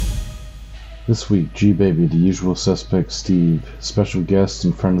This week, G-Baby, the usual suspect Steve, special guest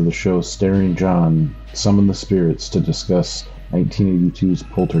and friend of the show Staring John, summon the spirits to discuss 1982's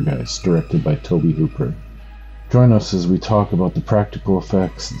Poltergeist, directed by Tobe Hooper. Join us as we talk about the practical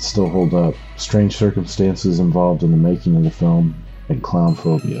effects that still hold up, strange circumstances involved in the making of the film, and clown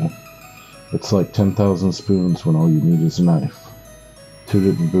phobia. It's like 10,000 spoons when all you need is a knife. Toot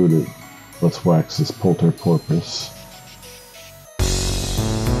it and boot it. Let's wax this polter porpoise.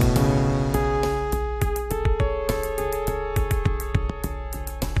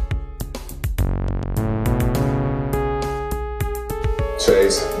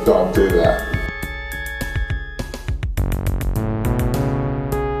 Chase, don't do that.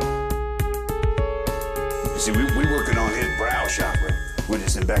 You see, we working on his brow chakra. We're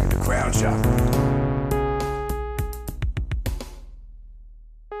just in back in the crown chakra.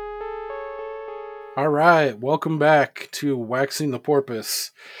 All right, welcome back to Waxing the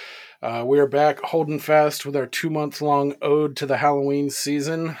Porpoise. We are back holding fast with our 2-month-long ode to the Halloween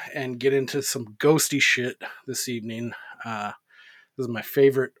season and get into some ghosty shit this evening. This is my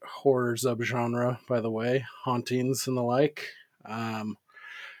favorite horror subgenre, by the way, hauntings and the like.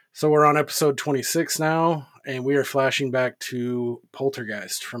 So we're on episode 26 now, and we are flashing back to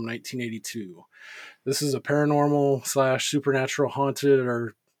Poltergeist from 1982. This is a paranormal / supernatural haunted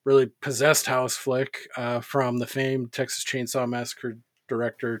or really possessed house flick from the famed Texas Chainsaw Massacre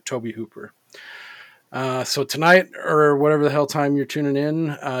director Tobe Hooper. So tonight, or whatever the hell time you're tuning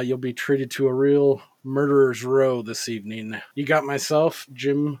in, you'll be treated to a real murderer's row this evening. You got myself,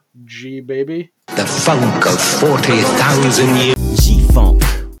 Jim G. Baby. The funk of 40,000 years. G-Funk.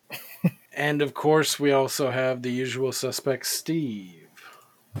 And of course, we also have the usual suspect, Steve.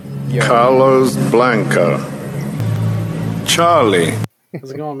 Yo. Carlos Blanco. Charlie. How's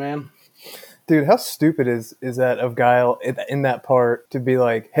it going, man? Dude, how stupid is that of Guile in that part to be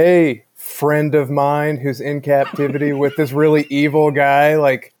like, hey, friend of mine who's in captivity with this really evil guy?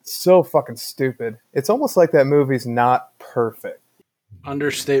 Like, so fucking stupid. It's almost like that movie's not perfect.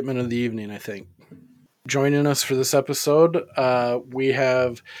 Understatement of the evening, I think. Joining us for this episode, we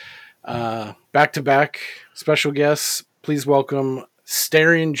have back-to-back special guests. Please welcome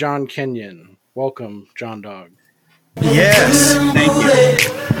Staring John Kenyon. Welcome, John Dog. Yes, thank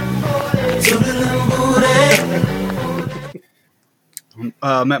you.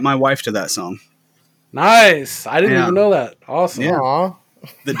 Met my wife to that song. Nice. I didn't even know that. Awesome. Yeah.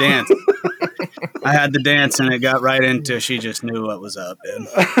 The dance. I had the dance and it got right into, she just knew what was up, dude.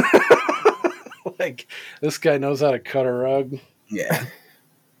 Like, this guy knows how to cut a rug. Yeah.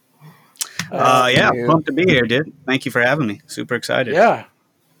 Pumped to be here, dude. Thank you for having me. Super excited. Yeah,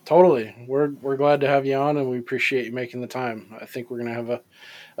 totally. We're glad to have you on, and we appreciate you making the time. I think we're going to have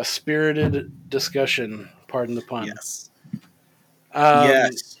a spirited discussion, pardon the pun. Yes.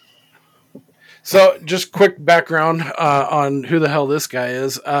 Yes. So just quick background on who the hell this guy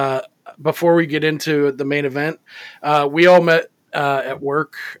is. Before we get into the main event, we all met at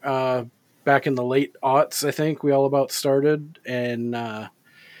work back in the late aughts, I think. We all about started, and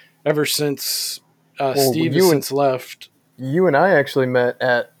ever since Steve has since left. You and I actually met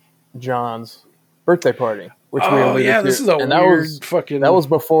at John's birthday party. Which we alluded to. This is a and weird fucking... That was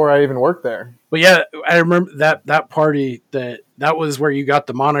before I even worked there. But yeah, I remember that party, that was where you got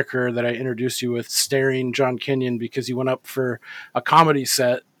the moniker that I introduced you with, Staring John Kenyon, because you went up for a comedy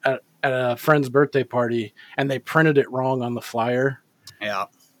set at a friend's birthday party, and they printed it wrong on the flyer. Yeah.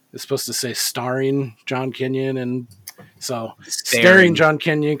 It's supposed to say Starring John Kenyon, and so Staring John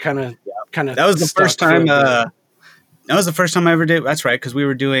Kenyon kind of. That was the first time. That was the first time I ever did. That's right, because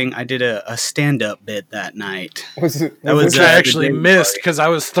I did a stand-up bit that night. Which I actually missed because I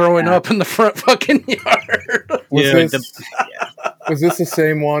was throwing up in the front fucking yard. Was this the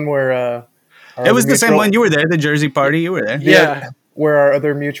same one where... it was the same one. You were there, the Jersey party. You were there. Yeah. Where our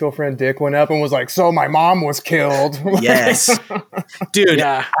other mutual friend Dick went up and was like, so my mom was killed. Yes. Dude,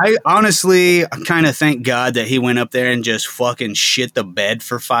 yeah. I honestly kind of thank God that he went up there and just fucking shit the bed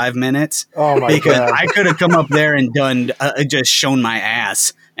for 5 minutes. Oh my God. Because I could have come up there and done, just shown my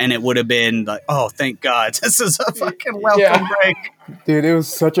ass, and it would have been like, oh, thank God. This is a fucking welcome break. Dude, it was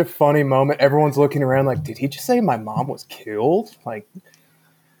such a funny moment. Everyone's looking around like, did he just say my mom was killed? Like,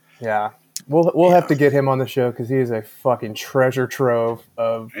 yeah. We'll have to get him on the show because he is a fucking treasure trove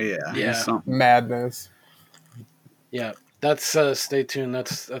of madness. Yeah, that's stay tuned.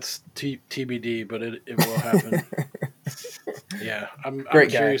 That's TBD, but it will happen. Yeah, I'm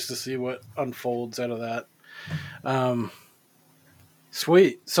curious to see what unfolds out of that.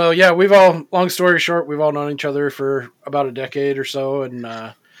 Sweet. So yeah, long story short, we've all known each other for about a decade or so,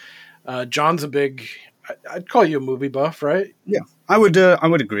 and John's a big. I'd call you a movie buff, right? Yeah, I would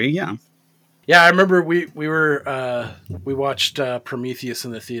agree. Yeah. Yeah, I remember we watched Prometheus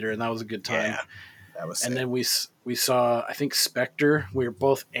in the theater, and that was a good time. Yeah, that was And sick. then we saw, I think, Spectre. We were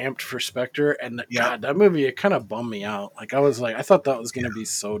both amped for Spectre, and Yep. God, that movie, it kind of bummed me out. Like I thought that was going to be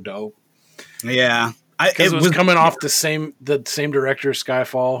so dope Yeah. because it was coming off the same director,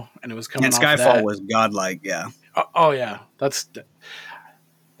 Skyfall, and it was coming and off Skyfall that. was godlike, yeah. Oh yeah, that's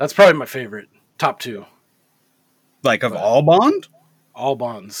probably my favorite, top two, Like of all Bond? all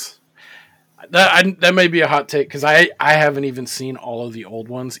Bonds. That may be a hot take because I haven't even seen all of the old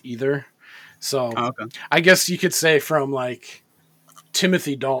ones either. So Oh, okay. I guess you could say from like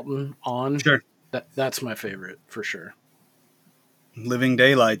Timothy Dalton on, Sure. that's my favorite for sure. Living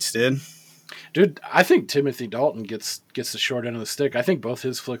Daylights, Dude, I think Timothy Dalton gets the short end of the stick. I think both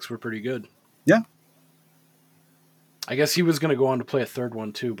his flicks were pretty good. Yeah. I guess he was going to go on to play a third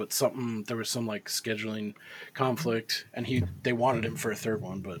one too, but there was some like scheduling conflict, and they wanted him for a third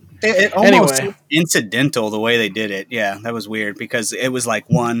one. But It almost anyway, incidental the way they did it. Yeah, that was weird because it was like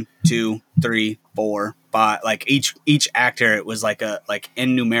 1, 2, 3, 4, 5. Like each actor, it was like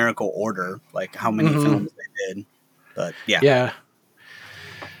in numerical order, like how many films they did. But yeah.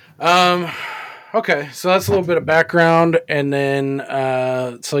 Okay, so that's a little bit of background, and then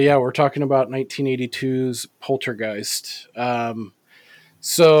we're talking about 1982's Poltergeist.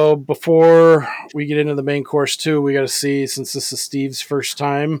 So before we get into the main course too, we got to see, since this is Steve's first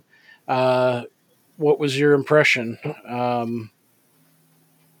time, what was your impression? Or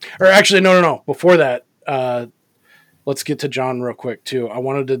actually, no. Before that, let's get to John real quick too. I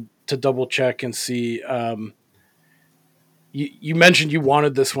wanted to double check and see. You mentioned you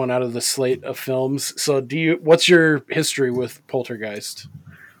wanted this one out of the slate of films. So what's your history with Poltergeist?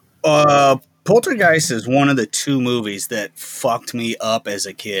 Poltergeist is one of the 2 movies that fucked me up as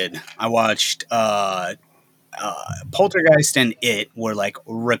a kid. I watched Poltergeist and It were like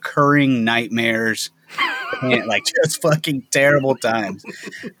recurring nightmares, and like just fucking terrible times.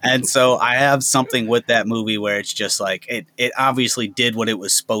 And so I have something with that movie where it's just like it obviously did what it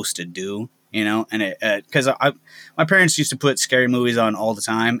was supposed to do, and it because my parents used to put scary movies on all the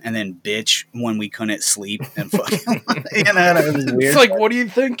time and then bitch when we couldn't sleep and fucking that was weird. It's like, what are you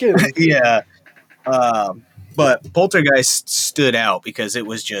thinking? Yeah. But Poltergeist stood out because it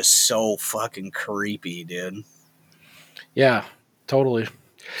was just so fucking creepy, dude. Yeah, totally.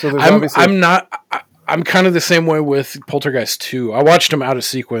 So there's I'm kind of the same way with Poltergeist 2. I watched them out of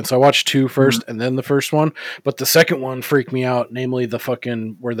sequence. I watched 2 first and then the first one, but the second one freaked me out, namely the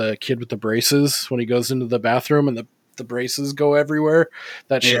fucking where the kid with the braces, when he goes into the bathroom and the braces go everywhere.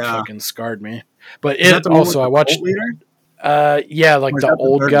 That shit fucking scarred me. But it also, I watched like the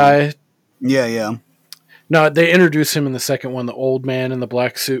old guy. Yeah. No, they introduce him in the second one, the old man in the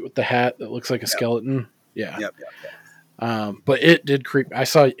black suit with the hat that looks like a skeleton. Yeah. Yep. But it did creep. I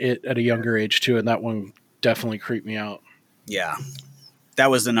saw it at a younger age too, and that one definitely creeped me out. Yeah, that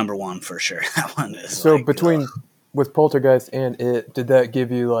was the number one for sure. That one is so between with Poltergeist and It, did that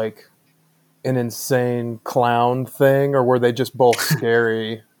give you like an insane clown thing, or were they just both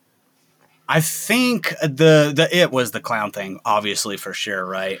scary? I think the It was the clown thing, obviously, for sure,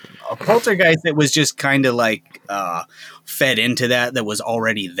 right? Poltergeist, it was just kind of like fed into that was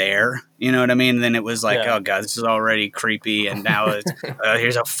already there. You know what I mean? And then it was like, oh god, this is already creepy, and now it's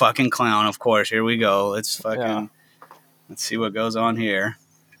here's a fucking clown. Of course, here we go. Let's see what goes on here.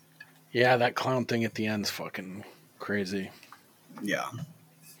 Yeah, that clown thing at the end is fucking crazy. Yeah,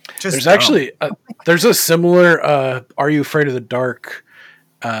 there's actually there's a similar "Are You Afraid of the Dark?"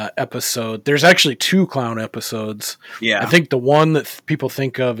 Episode. There's actually 2 clown episodes. Yeah, I think the one that people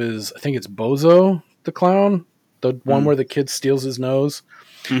think of is, I think it's Bozo the clown, the one where the kid steals his nose.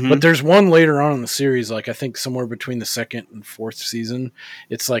 But there's one later on in the series, like I think somewhere between the 2nd and 4th season.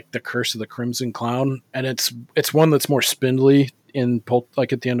 It's like the Curse of the Crimson Clown, and it's one that's more spindly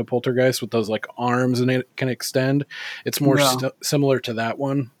like at the end of Poltergeist with those like arms and it can extend. It's more similar to that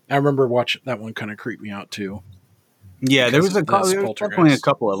one. I remember watching that one, kind of creeped me out too. Yeah, there was definitely a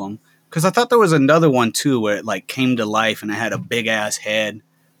couple of them. Because I thought there was another one too where it like came to life and it had a big ass head,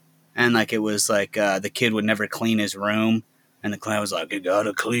 and like it was like the kid would never clean his room, and the clown was like, "You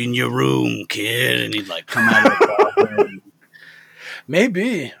gotta clean your room, kid," and he'd like come out of the closet.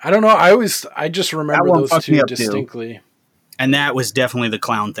 Maybe, I don't know. I just remember those 2 distinctly. Too. And that was definitely the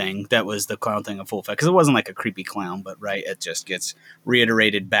clown thing. That was the clown thing of full effect because it wasn't like a creepy clown, but right, it just gets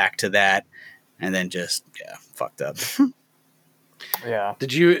reiterated back to that. And then just fucked up. Yeah.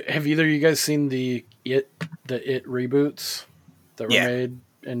 Have either of you guys seen the It reboots that were made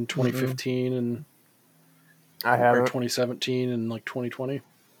in 2015 and I haven't. 2017 and like 2020?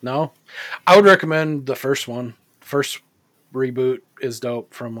 No, I would recommend the first one. First reboot is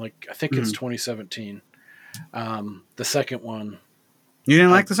dope from like I think it's Mhm. 2017. The second one, You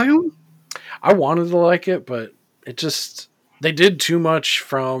didn't like the second one? I wanted to like it, but it just they did too much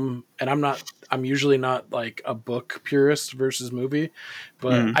from, and I'm usually not like a book purist versus movie,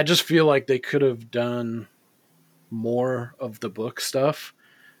 but Mhm. I just feel like they could have done more of the book stuff.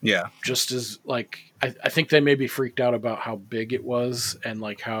 Yeah. Just as like I think they maybe freaked out about how big it was and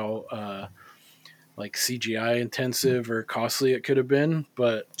like how like CGI intensive or costly it could have been,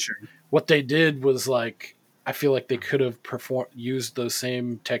 but Sure. what they did was like I feel like they could have used those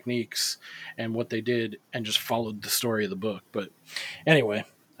same techniques and what they did and just followed the story of the book. But anyway,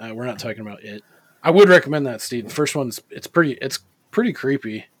 we're not talking about it. I would recommend that, Steve. The first one's it's pretty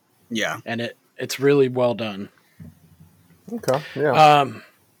creepy Yeah. and it's really well done. Okay. Yeah.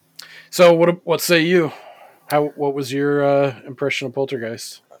 So what say you? What was your impression of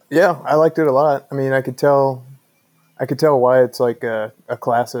Poltergeist? Yeah, I liked it a lot. I mean, I could tell why it's like a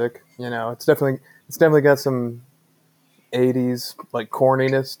classic. You know, it's definitely got some '80s like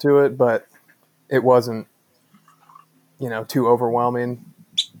corniness to it, but it wasn't, you know, too overwhelming.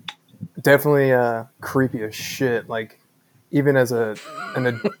 Definitely creepy as shit. Like even as an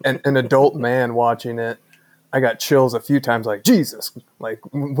adult man watching it, I got chills a few times. Like Jesus, like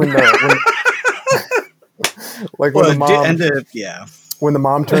like when Well, the mom yeah. when the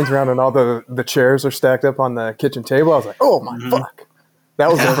mom turns around and all the chairs are stacked up on the kitchen table, I was like, oh my fuck. That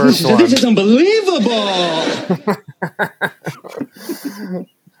was the first one. This is unbelievable.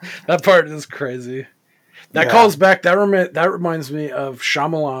 That part is crazy. That Yeah. calls back. That reminds me of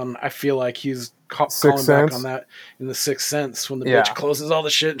Shyamalan. I feel like he's calling back Sense. on that in the Sixth Sense when the Yeah. bitch closes all the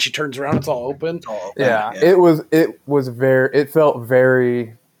shit and she turns around, it's all open. Oh, Yeah. It felt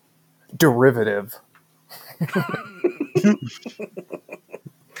very derivative.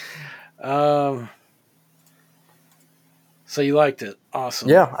 So you liked it, awesome.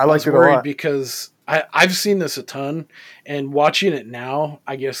 Yeah, I liked was it a worried lot. because I've seen this a ton, and watching it now,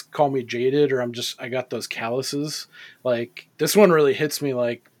 I guess call me jaded or I got those calluses. Like this one really hits me.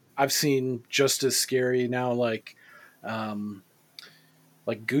 Like I've seen just as scary now, like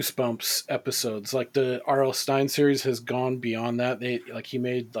Goosebumps episodes. Like the R.L. Stein series has gone beyond that. He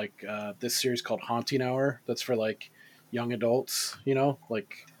made like this series called Haunting Hour. That's for like young adults,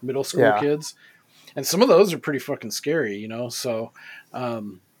 like middle school Yeah. kids, and some of those are pretty fucking scary, So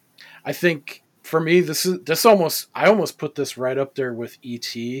I think for me, I almost put this right up there with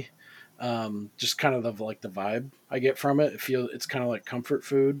E.T. Just kind of like the vibe I get from it. It's kind of like comfort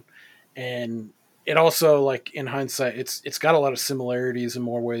food, and it also, like in hindsight, it's got a lot of similarities in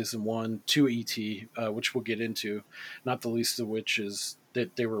more ways than one to E.T., which we'll get into. Not the least of which is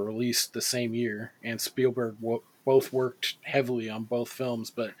that they were released the same year, and Spielberg both worked heavily on both films.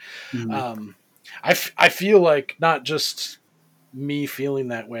 But Mhm. I feel like not just me feeling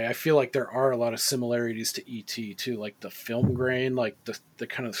that way. I feel like there are a lot of similarities to ET too, like the film grain, like the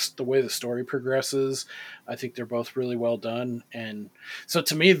kind of the way the story progresses. I think they're both really well done, and so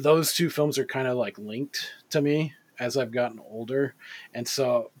to me, those two films are kind of like linked to me as I've gotten older. And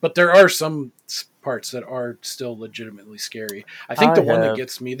so, but there are some parts that are still legitimately scary. I think I the one that have.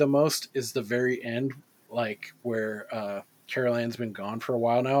 gets me the most is the very end, like where Carol Ann's been gone for a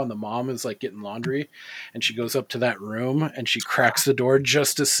while now, and the mom is like getting laundry, and she goes up to that room and she cracks the door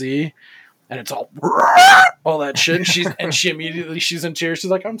just to see, and it's all that shit. And she immediately she's in tears.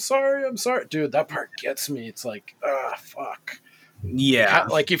 She's like, I'm sorry, dude. That part gets me. It's like, fuck. Yeah.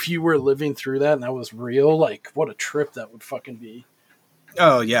 Like if you were living through that and that was real, like what a trip that would fucking be.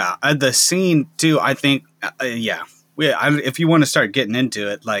 Oh yeah. The scene too. I think. Yeah. If you want to start getting into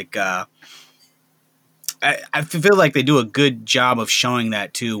it, like. I feel like they do a good job of showing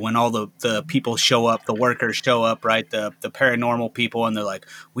that too when all the people show up, the workers show up, right? The paranormal people, and they're like,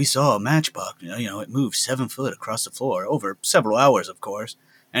 we saw a matchbox, it moved 7 foot across the floor over several hours, of course.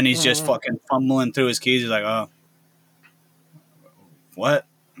 And he's just fucking fumbling through his keys. He's like, oh, what?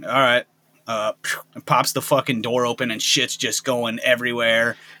 All right. And pops the fucking door open and shit's just going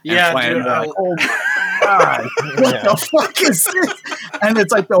everywhere and Yeah, flying. dude. They're like, oh my god, what the fuck is this? And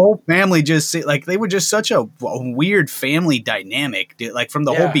it's like the whole family like they were just such a weird family dynamic, dude. Like from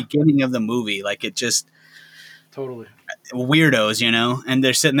the whole beginning of the movie, like it just totally weirdos, and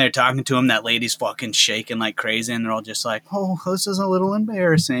they're sitting there talking to him. That lady's fucking shaking like crazy, and they're all just like, "Oh, this is a little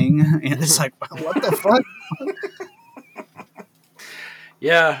embarrassing." And it's like, what the fuck?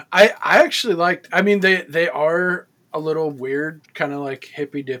 Yeah, I actually liked. I mean, they are a little weird, kind of like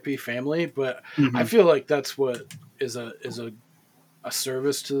hippy dippy family, but I feel like that's what is a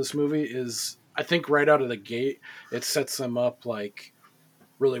service to this movie. Is I think right out of the gate, it sets them up like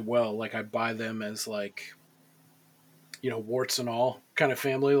really well. Like I buy them as like warts and all kind of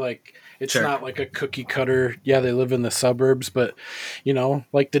family. Like it's Sure. not like a cookie cutter. Yeah, they live in the suburbs, but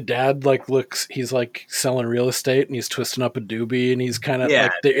like the dad he's like selling real estate and he's twisting up a doobie and he's kind of Yeah.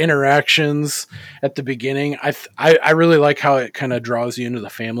 like the interactions at the beginning. I really like how it kind of draws you into the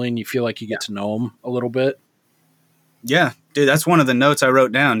family and you feel like you get to know them a little bit. Yeah, dude, that's one of the notes I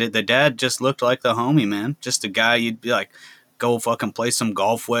wrote down. The dad just looked like the homie, man. Just a guy you'd be like, go fucking play some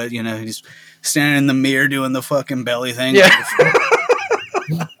golf with. He's standing in the mirror doing the fucking belly thing. Yeah.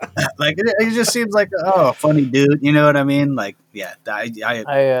 Like it just seems like a funny dude. You know what I mean? Like, yeah,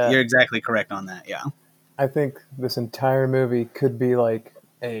 you're exactly correct on that. Yeah. I think this entire movie could be like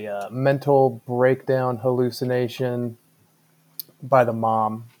a mental breakdown hallucination by the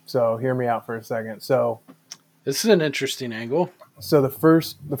mom. So hear me out for a second. So This is an interesting angle. the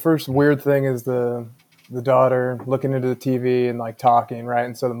first weird thing is the daughter looking into the TV and like talking, right?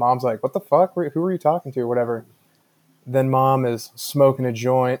 And so the mom's like, "What the fuck? Who are you talking to?" Or whatever. Then mom is smoking a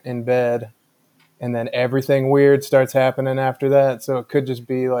joint in bed, and then everything weird starts happening after that. So it could just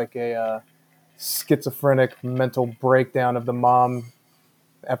be like a schizophrenic mental breakdown of the mom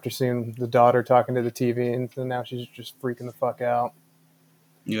after seeing the daughter talking to the TV, and so now she's just freaking the fuck out.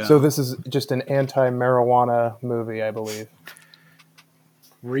 Yeah. So this is just an anti-marijuana movie, I believe.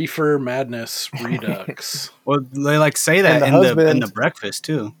 Reefer Madness Redux. Well, they like say that in the breakfast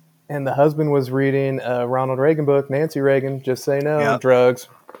too. And the husband was reading a Ronald Reagan book, Nancy Reagan, Just Say No, Yep. Drugs.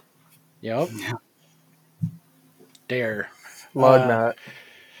 Yep. Yeah. Dare. Log nut.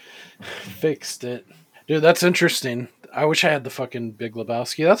 Fixed it. Dude, that's interesting. I wish I had the fucking Big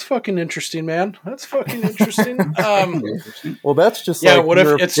Lebowski. That's fucking interesting, man. That's fucking interesting. Well, that's just yeah, like what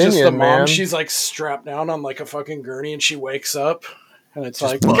your if it's opinion, just the mom? man. She's like strapped down on like a fucking gurney and she wakes up and it's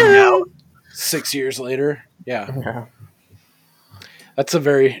Just like bugged out. 6 years later. Yeah. Yeah. That's a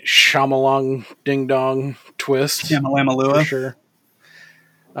very Shyamalan ding dong twist. Yamalamalua. For sure.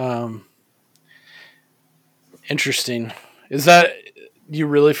 Interesting. Is that you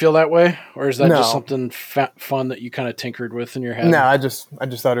really feel that way, or is that No. just something fun that you kind of tinkered with in your head? No, I just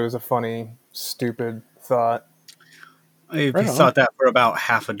thought it was a funny, stupid thought. I Right on. thought that for about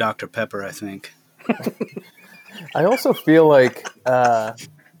half a Dr. Pepper, I think. I also feel like the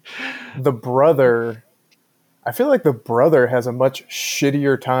brother. I feel like the brother has a much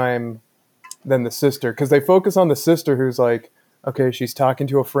shittier time than the sister because they focus on the sister who's like, okay, she's talking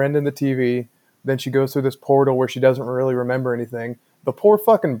to a friend in the TV. Then she goes through this portal where she doesn't really remember anything. The poor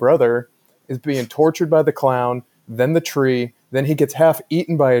fucking brother is being tortured by the clown, then the tree, then he gets half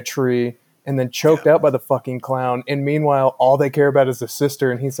eaten by a tree, and then choked out by the fucking clown. And meanwhile, all they care about is the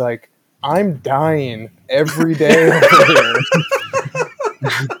sister, and he's like, I'm dying every day over here.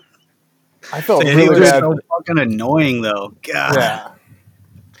 I felt He really was bad. so fucking annoying, though. God. Yeah.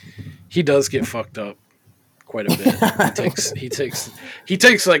 He does get fucked up quite a bit. He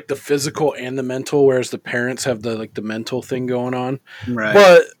takes like the physical and the mental, whereas the parents have the mental thing going on. Right.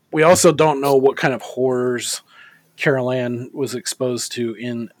 But we also don't know what kind of horrors Carol Ann was exposed to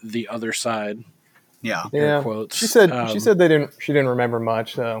in The Other Side. Yeah. Yeah. Quotes. She said she didn't remember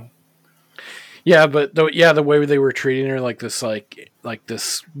much, so Yeah, but the way they were treating her like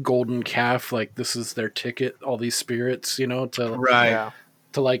this golden calf, like this is their ticket, all these spirits, to Right. yeah.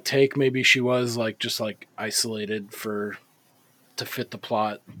 to like take. Maybe she was like just like isolated to fit the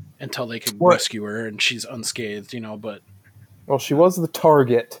plot until they could rescue her, and she's unscathed, but Well, she was the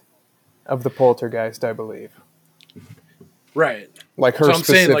target of the poltergeist, I believe. right. Like her So I'm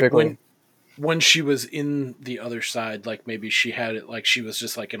saying specifically. like when she was in The Other Side, like maybe she had it like she was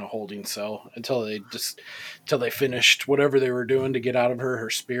just like in a holding cell until they finished whatever they were doing to get out of her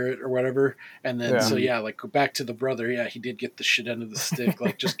spirit or whatever. And then, Yeah. so yeah, like go back to the brother. Yeah, he did get the shit end of the stick,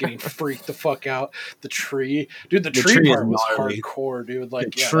 like just getting freaked the fuck out. The tree, dude, the tree tree is part was gnarly. hardcore, dude.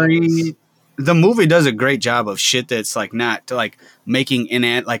 Like The yeah, tree. The movie does a great job of shit that's like not like making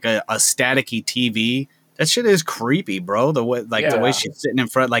like a staticky TV. That shit is creepy, bro. The way the way she's sitting in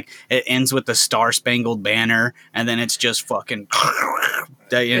front, like it ends with the Star Spangled Banner, and then it's just fucking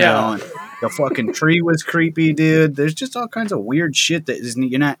that know. And the fucking tree was creepy, dude. There's just all kinds of weird shit that is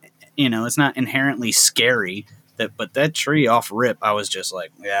you're not it's not inherently scary. But that tree off rip, I was just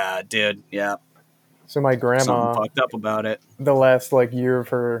like, yeah, dude, yeah. So my grandma, Something fucked up about it. the last year of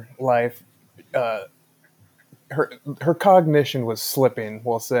her life, her cognition was slipping,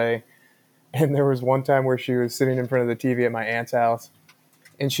 we'll say. And there was one time where she was sitting in front of the TV at my aunt's house,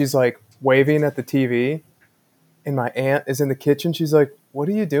 and she's like waving at the TV, and my aunt is in the kitchen. She's like, "What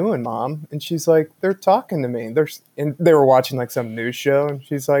are you doing, Mom?" And she's like, "They're talking to me." They were watching like some news show, and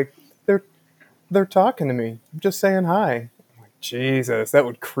she's like, "They're talking to me. I'm just saying hi." I'm like, Jesus, that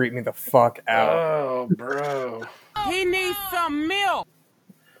would creep me the fuck out. Oh, bro. He needs some milk.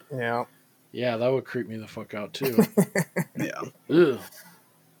 Yeah. Yeah, that would creep me the fuck out too. Yeah. Ugh.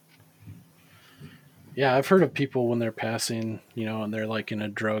 Yeah, I've heard of people when they're passing, and they're like in a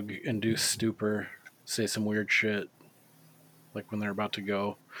drug-induced stupor, say some weird shit, like when they're about to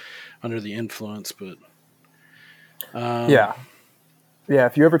go under the influence. But Yeah. Yeah.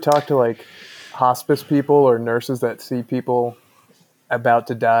 If you ever talk to like hospice people or nurses that see people about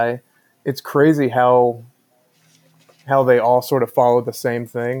to die, it's crazy how they all sort of follow the same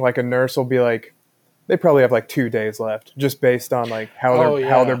thing. Like a nurse will be like, they probably have like 2 days left, just based on like Oh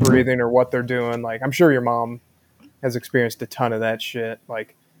how they're yeah, breathing or what they're doing. Like I'm sure your mom has experienced a ton of that shit.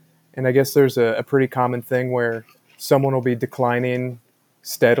 Like, and I guess there's a pretty common thing where someone will be declining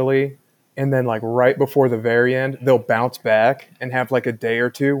steadily, and then like right before the very end, they'll bounce back and have like a day or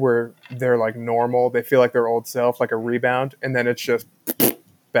two where they're like normal. They feel like their old self, like a rebound, and then it's just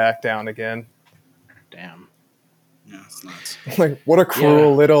back down again. damn. Yeah, it's nuts. Like what a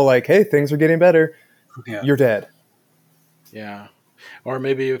cruel little like, hey, things are getting better. Yeah. You're dead. Yeah. Or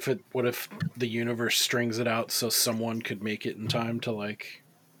maybe what if the universe strings it out so someone could make it in time to like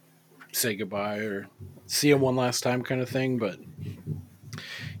say goodbye or see him one last time kind of thing. But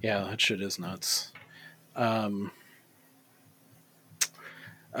yeah, that shit is nuts. Yeah,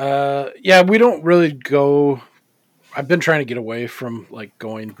 we don't really go. I've been trying to get away from like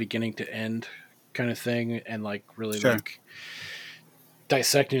going beginning to end kind of thing and like really Sure. like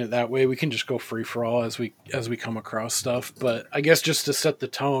dissecting it that way. We can just go free for all as we come across stuff. But I guess just to set the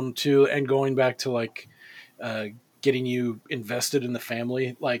tone too, and going back to like uh, getting you invested in the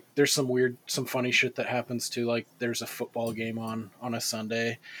family. Like there's some funny shit that happens too. Like there's a football game on a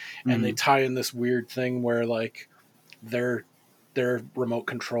Sunday, and they tie in this weird thing where like their remote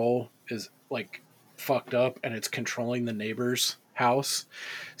control is like fucked up and it's controlling the neighbor's house.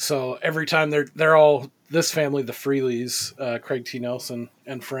 So every time they're all this family, the Freeleys, Craig T. Nelson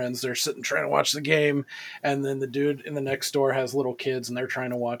and friends, they're sitting trying to watch the game, and then the dude in the next door has little kids and they're trying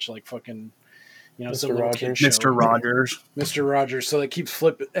to watch like fucking some Mr. little kid Rogers. show. Mr. Rogers. Mr. Rogers. So they keep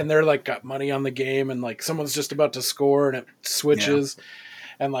flipping, and they're like got money on the game, and like someone's just about to score, and it switches,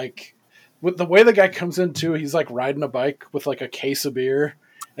 and like with the way the guy comes in too, he's like riding a bike with like a case of beer,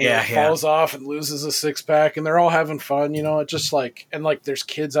 and he like, falls off and loses a 6-pack, and they're all having fun, It just like and like there's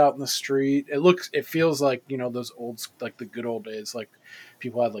kids out in the street. It feels like those like the good old days, like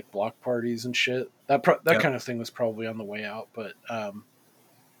people had like block parties and shit. That kind of thing was probably on the way out, but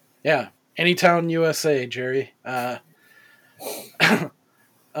yeah. Anytown, USA, Jerry. So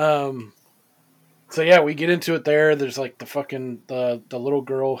yeah, we get into it there. There's like the fucking the little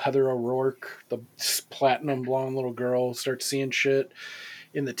girl Heather O'Rourke, the platinum blonde little girl, starts seeing shit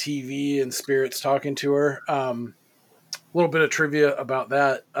in the TV and spirits talking to her. A little bit of trivia about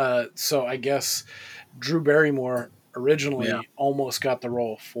that. So I guess Drew Barrymore originally almost got the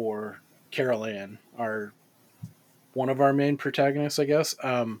role for Carol Ann, one of our main protagonists, I guess.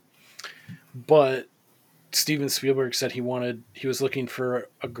 But Steven Spielberg said he was looking for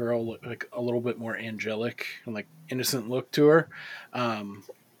a girl like a little bit more angelic and like innocent look to her.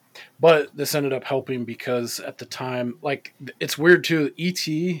 But this ended up helping because at the time, like it's weird too,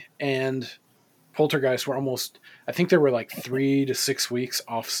 E.T. and Poltergeist were I think they were like 3 to 6 weeks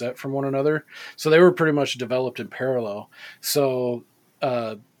offset from one another. So they were pretty much developed in parallel. So,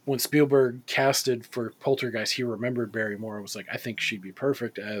 when Spielberg casted for Poltergeist, he remembered Barrymore and was like, I think she'd be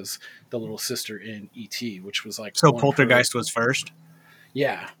perfect as the little sister in E.T., which was like... So Poltergeist was first?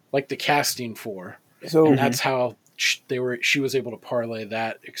 Yeah, like the casting for. So and that's how she was able to parlay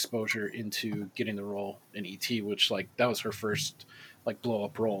that exposure into getting the role in E.T., which like that was her first like blow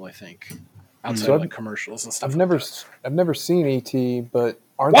up role, I think. Outside of like commercials and stuff. I've never seen E.T., but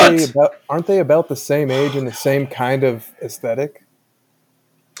aren't they about the same age and the same kind of aesthetic?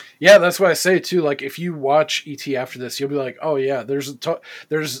 Yeah, that's what I say too. Like, if you watch ET after this, you'll be like, "Oh yeah, there's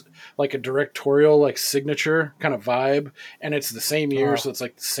like a directorial like signature kind of vibe, and it's the same year, so it's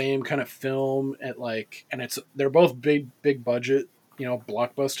like the same kind of film, and they're both big budget,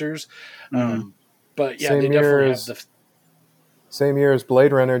 blockbusters. But yeah, they definitely have the same year as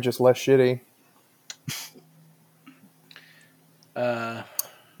Blade Runner, just less shitty.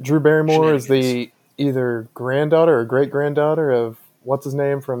 Drew Barrymore is the either granddaughter or great granddaughter of what's his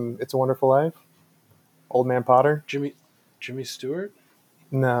name from It's a Wonderful Life? Old Man Potter? Jimmy Stewart?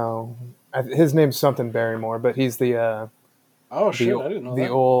 No. His name's something Barrymore, but he's the I didn't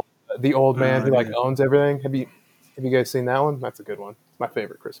know the old man who like owns everything. Have you guys seen that one? That's a good one. It's my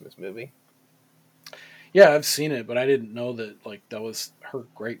favorite Christmas movie. Yeah, I've seen it, but I didn't know that like that was her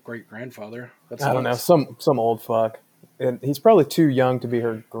great grandfather. I don't know, some old fuck. And he's probably too young to be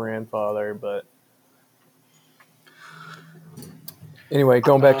her grandfather, but Anyway,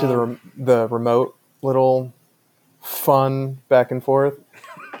 going back to the remote little fun back and forth,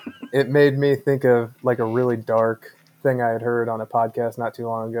 it made me think of like a really dark thing I had heard on a podcast not too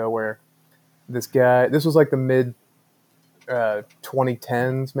long ago where this was like the mid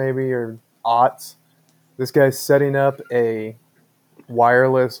 2010s maybe or aughts. This guy's setting up a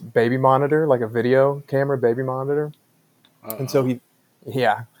wireless baby monitor, like a video camera baby monitor. And so he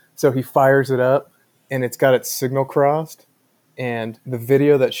fires it up and it's got its signal crossed. And the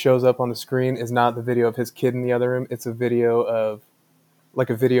video that shows up on the screen is not the video of his kid in the other room. It's a video of like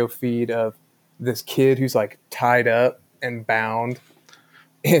a video feed of this kid who's like tied up and bound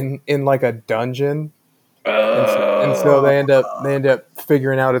in like a dungeon. And so they end up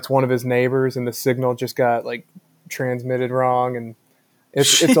figuring out it's one of his neighbors, and the signal just got like transmitted wrong, and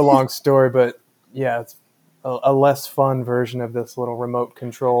it's a long story, but yeah, it's a less fun version of this little remote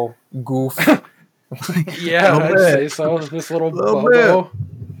control goof. Yeah, I'd say so. This little Bobo.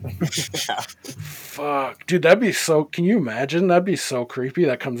 Fuck, dude, that'd be so. Can you imagine? That'd be so creepy.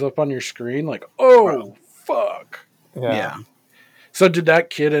 That comes up on your screen, like, oh fuck. Yeah. So did that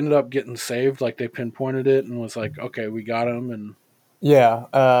kid end up getting saved? Like they pinpointed it and was like, okay, we got him. And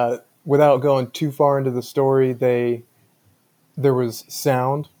yeah, without going too far into the story, there was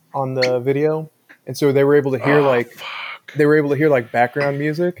sound on the video, and so they were able to hear like background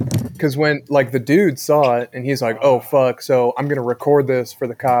music, because when like the dude saw it and he's like, oh fuck, so I'm gonna record this for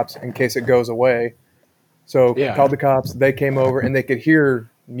the cops in case it goes away. So he called the cops, they came over and they could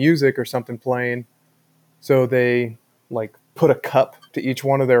hear music or something playing, so they like put a cup to each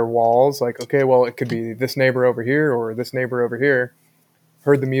one of their walls, like, okay, well, it could be this neighbor over here or this neighbor over here.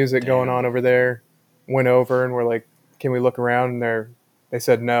 Heard the music going on over there, went over and were like, can we look around? And they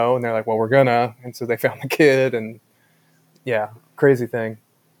said no, and they're like, well, we're gonna. And so they found the kid, and yeah, crazy thing.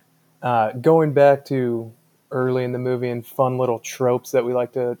 Going back to early in the movie and fun little tropes that we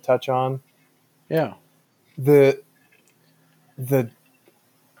like to touch on. Yeah. The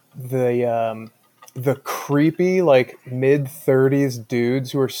creepy like mid-30s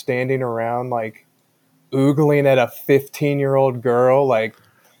dudes who are standing around like oogling at a 15-year-old girl, like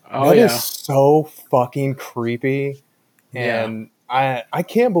that is so fucking creepy. And I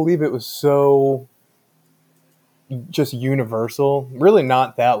can't believe it was so just universal. Really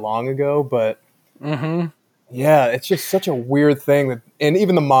not that long ago, but yeah, it's just such a weird thing that, and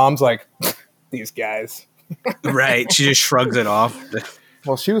even the mom's like, these guys. Right. She just shrugs it off.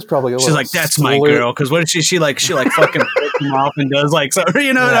 Well, she was probably she's like, that's my girl. Because what if she like fucking flips him off and does like, so,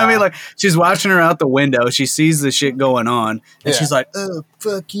 you know what I mean? Like she's watching her out the window. She sees the shit going on and she's like, oh,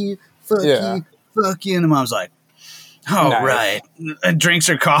 fuck you. And the mom's like, oh, nice. Right. And drinks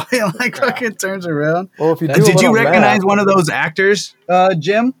her coffee and like fucking turns around. Well, if you did you recognize one of those actors,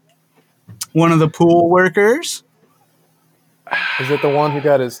 Jim? One of the pool workers? Is it the one who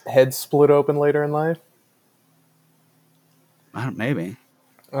got his head split open later in life? Maybe.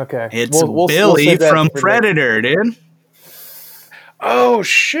 Okay. It's Billy from Predator, dude. Oh,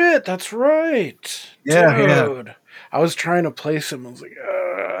 shit. That's right. Yeah. Dude. I was trying to place him. I was like,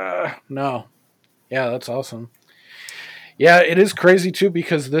 no. Yeah, that's awesome. Yeah, it is crazy, too,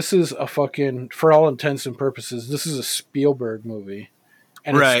 because this is a fucking, for all intents and purposes, this is a Spielberg movie.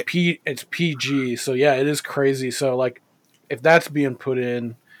 And it's PG. So, yeah, it is crazy. So, like, if that's being put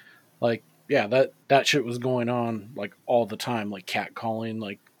in, like, yeah, that shit was going on like all the time, like catcalling,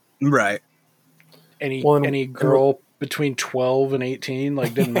 like right. Any girl between 12 and 18,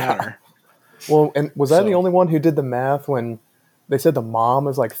 like didn't matter. Well, and was that the only one who did the math when they said the mom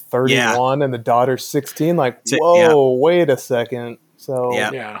is like 31 and the daughter's 16? Like, whoa, wait a second. So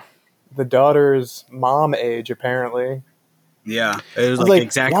the daughter's mom age apparently. Yeah, it was like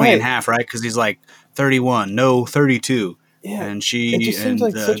exactly in half, right? Because he's like 31, no 32. Yeah, and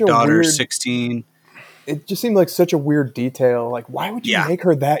the daughter's 16. It just seemed like such a weird detail. Like, why would you make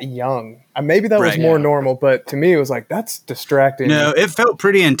her that young? Maybe that was more normal, but to me, it was like, that's distracting. No, it felt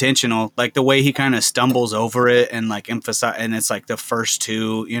pretty intentional. Like the way he kind of stumbles over it and like emphasize, and it's like the first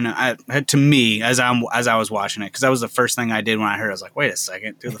two. You know, to me as I was watching it, because that was the first thing I did when I heard. I was like, wait a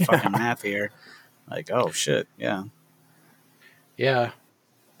second, do the fucking math here. Like, oh shit, yeah.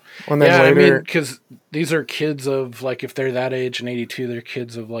 And then later, I mean, because these are kids of, like, if they're that age in 82, they're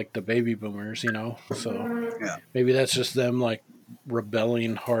kids of, like, the baby boomers, you know? So maybe that's just them, like,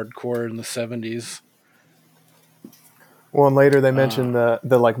 rebelling hardcore in the 70s. Well, and later they mentioned the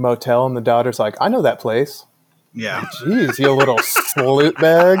like, motel, and the daughter's like, I know that place. Yeah. Jeez, you little sloot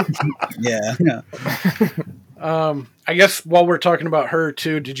bag. Yeah. I guess while we're talking about her,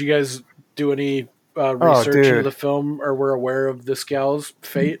 too, did you guys do any research into the film, or were aware of this gal's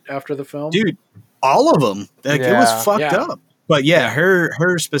fate after the film? Dude, all of them. Like, it was fucked up. But yeah,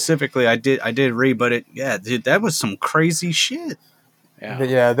 her specifically, I did read, but dude, that was some crazy shit. Yeah. But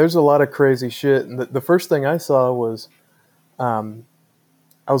yeah, there's a lot of crazy shit. And the first thing I saw was, I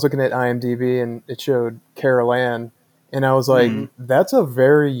was looking at IMDb and it showed Carol Ann, and I was like, that's a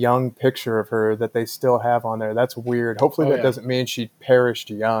very young picture of her that they still have on there. That's weird. Hopefully that doesn't mean she perished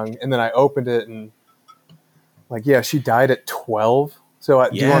young. And then I opened it and like, yeah, she died at 12. So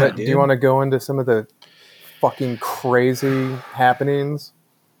do you want to go into some of the fucking crazy happenings?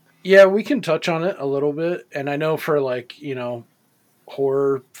 Yeah, we can touch on it a little bit. And I know for like,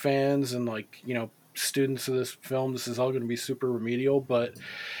 horror fans and like, students of this film, this is all going to be super remedial, but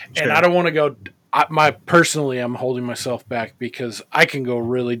and I don't want to go personally I'm holding myself back because I can go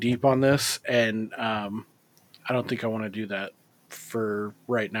really deep on this, and I don't think I want to do that for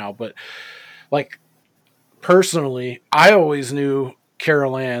right now. But like personally, I always knew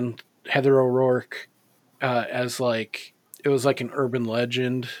Carol Ann, Heather O'Rourke, as like it was like an urban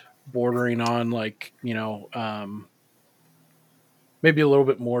legend bordering on like maybe a little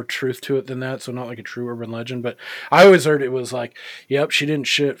bit more truth to it than that, so not like a true urban legend. But I always heard it was like, yep, she didn't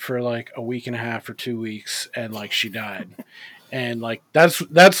shit for like a week and a half or 2 weeks, and like she died, and like that's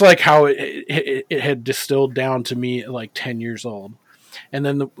like how it had distilled down to me at like 10 years old. And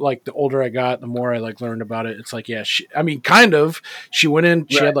then the older I got, the more I like learned about it. It's like, yeah, I mean, kind of. She went in,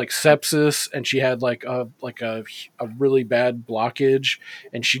 she had like sepsis, and she had like a really bad blockage,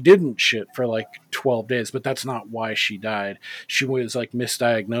 and she didn't shit for like 12 days. But that's not why she died. She was like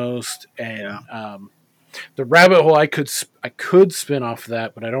misdiagnosed, and the rabbit hole I could spin off of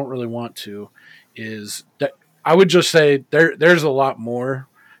that, but I don't really want to. Is that I would just say there's a lot more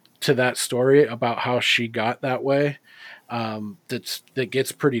to that story about how she got that way. That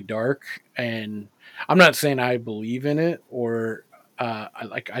gets pretty dark, and I'm not saying I believe in it or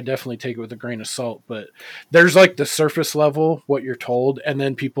I definitely take it with a grain of salt, but there's like the surface level what you're told, and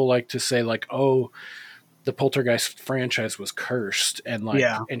then people like to say like, oh, the Poltergeist franchise was cursed, and like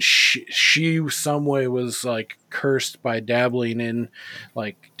and she some way was like cursed by dabbling in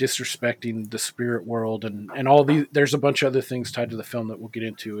like disrespecting the spirit world and all these. There's a bunch of other things tied to the film that we'll get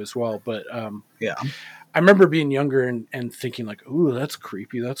into as well, but I remember being younger and thinking like, ooh, that's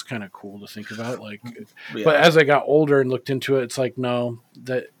creepy. That's kind of cool to think about. Like, but as I got older and looked into it, it's like, no,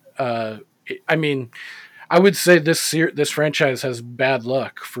 that, I mean, I would say this franchise has bad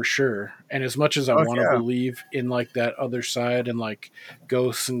luck for sure. And as much as I want to believe in like that other side and like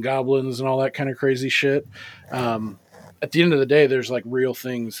ghosts and goblins and all that kind of crazy shit, at the end of the day, there's like real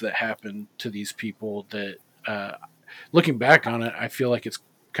things that happen to these people that, looking back on it, I feel like it's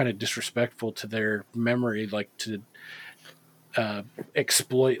kind of disrespectful to their memory, like to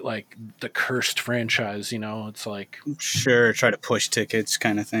exploit like the cursed franchise. It's like try to push tickets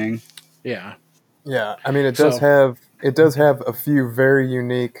kind of thing. Yeah. I mean, it does have a few very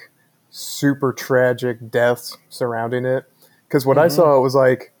unique, super tragic deaths surrounding it. Because what I saw, it was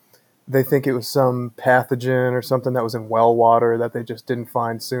like they think it was some pathogen or something that was in well water that they just didn't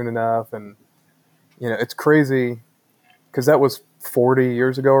find soon enough, and it's crazy because that was 40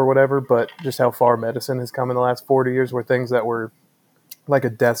 years ago or whatever, but just how far medicine has come in the last 40 years, where things that were like a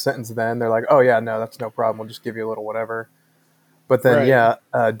death sentence then, they're like, oh yeah, no, that's no problem. We'll just give you a little whatever. But then,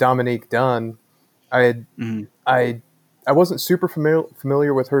 Dominique Dunn, I wasn't super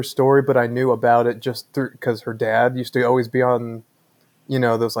familiar with her story, but I knew about it just because her dad used to always be on,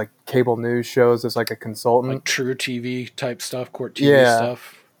 those like cable news shows as like a consultant. Like True TV type stuff, Court TV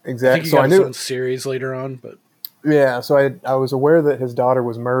stuff. Exactly. I think he got his own series later on, but... Yeah, so I was aware that his daughter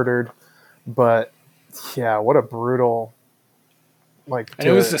was murdered, but yeah, what a brutal And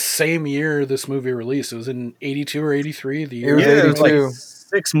it was the same year this movie released. It was in 82 or 83. The year it was like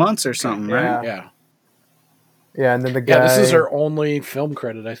 6 months or something, right? Yeah. Yeah, and then the guy... Yeah, this is her only film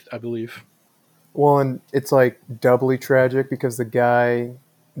credit, I believe. Well, and it's like doubly tragic because the guy,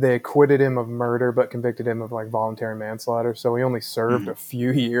 they acquitted him of murder but convicted him of like voluntary manslaughter, so he only served a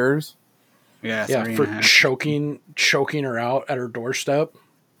few years. Yeah, for choking her out at her doorstep.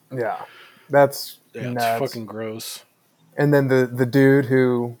 Yeah, that's nuts. It's fucking gross. And then the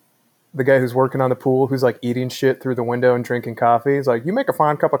the guy who's working on the pool, who's like eating shit through the window and drinking coffee, he's like, "You make a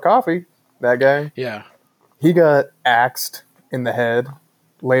fine cup of coffee." That guy. Yeah. He got axed in the head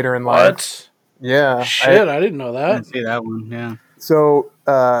later in life. What? Yeah. Shit, I didn't know that. I didn't see that one. Yeah. So,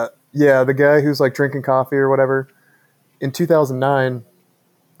 the guy who's like drinking coffee or whatever, in 2009,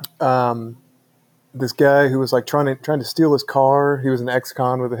 this guy who was like trying to steal his car, he was an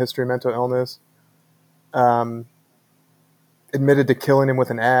ex-con with a history of mental illness, admitted to killing him with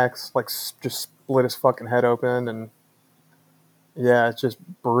an axe, like just split his fucking head open, and yeah, it's just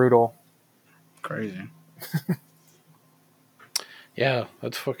brutal. Crazy. Yeah,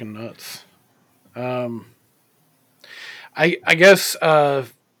 that's fucking nuts. Um, I guess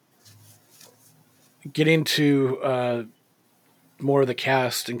getting to more of the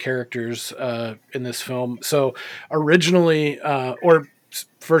cast and characters in this film. So originally,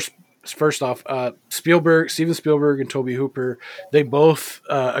 first off, Steven Spielberg, and Toby Hooper, they both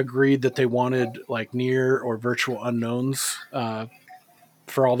agreed that they wanted like near or virtual unknowns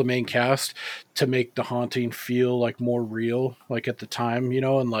for all the main cast to make the haunting feel like more real, like at the time,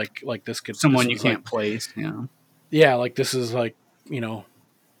 and like this Someone you was like, can't place. You know. yeah, like this is like, you know,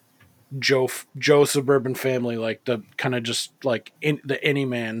 Joe suburban family, like the kind of just like the any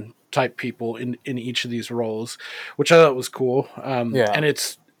man type people in each of these roles, which I thought was cool. Yeah. And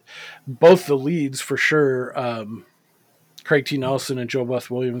it's both the leads for sure. Craig T. Nelson and Joe Beth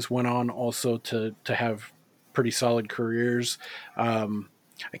Williams went on also to have pretty solid careers.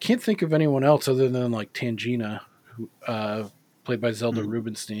 I can't think of anyone else other than like Tangina, who played by Zelda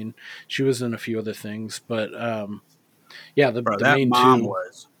Rubinstein. She was in a few other things, but yeah, Bro, the that main mom two.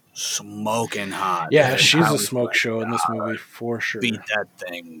 was smoking hot. Yeah, Dude. she's I a was smoke like, show in this movie for sure. beat that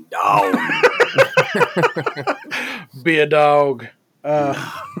thing down. Be a dog.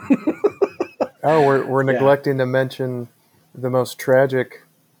 Oh, we're Yeah. neglecting to mention the most tragic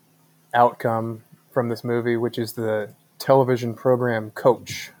outcome from this movie, which is the television program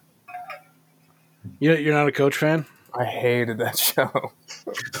Coach. You're not a Coach fan? I hated that show.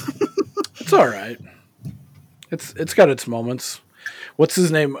 It's all right. It's got its moments. What's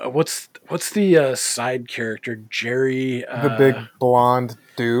his name? What's the side character? Jerry. The big blonde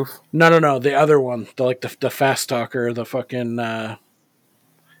doof. No. The other one. The fast talker. The fucking.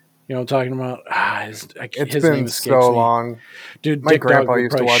 You know what I'm talking about? It's His been name escapes so me. long. Dude, My Dick Dog grandpa would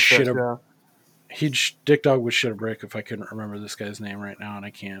used to probably watch that shit a show. Dick Dog would shit a brick if I couldn't remember this guy's name right now, and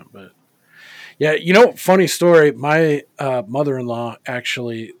I can't. But yeah, funny story. My mother-in-law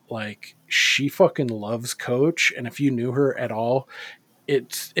actually, like, she fucking loves Coach, and if you knew her at all,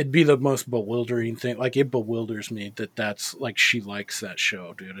 it'd be the most bewildering thing. Like, it bewilders me that's like she likes that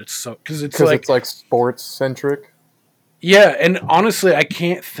show, dude. It's so because Because it's like sports centric. yeah, and honestly, I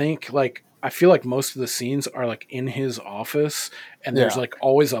can't think like. I feel like most of the scenes are like in his office, and there's Yeah. like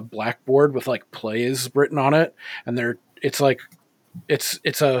always a blackboard with like plays written on it, and it's like it's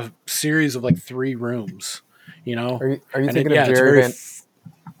a series of like 3 rooms, Are you and thinking of yeah, it's Jerry very Van?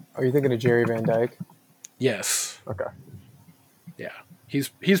 Are you thinking of Jerry Van Dyke? yes, Okay. yeah, he's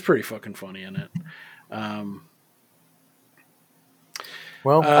pretty fucking funny in it.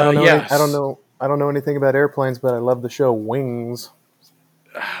 Well, I don't know. Yes. I don't know anything about airplanes, but I love the show Wings.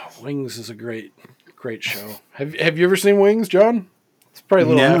 Wings is a great show. Have you ever seen Wings, John? It's probably a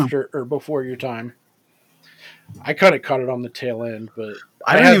little No. after or before your time. I kind of caught it on the tail end, but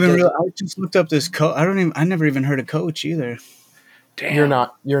I don't had even. the- I just looked up this coach. I never even heard of Coach either. Damn.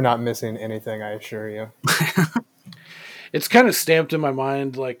 You're not missing anything, I assure you. It's kind of stamped in my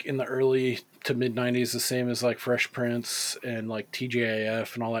mind, like in the early to mid '90s, the same as like Fresh Prince and like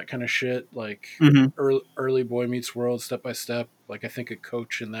TGIF and all that kind of shit. Like Mhm. early Boy Meets World, Step by Step. Like I think a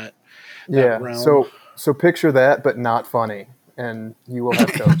Coach in that Yeah. realm. So picture that, but not funny, and you will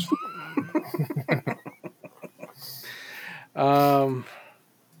have Coach.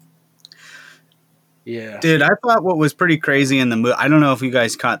 Yeah. Dude, I thought what was pretty crazy in the movie, I don't know if you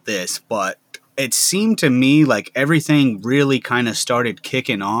guys caught this, but it seemed to me like everything really kind of started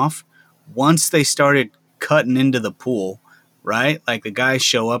kicking off once they started cutting into the pool, right? Like the guys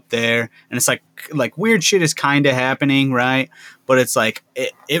show up there and it's like weird shit is kind of happening, right? But it's like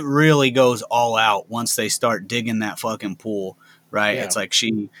it really goes all out once they start digging that fucking pool, right? Yeah. It's like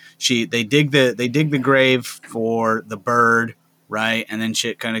they dig the grave for the bird, right? And then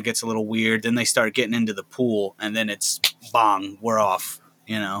shit kind of gets a little weird. Then they start getting into the pool, and then it's bong, we're off,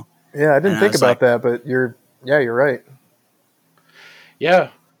 Yeah, I didn't And I think was about like- that, but you're right. Yeah,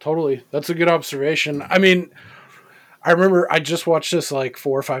 totally. That's a good observation. I mean, I remember I just watched this like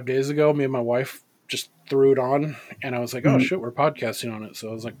 4 or 5 days ago. Me and my wife just threw it on, and I was like, "Oh shit, we're podcasting on it." So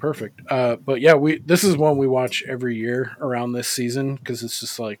I was like, "Perfect." But yeah, this is one we watch every year around this season because it's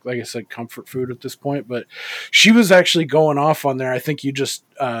just like I said, comfort food at this point. But she was actually going off on there. I think you just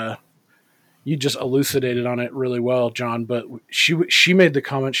elucidated on it really well, John. But she made the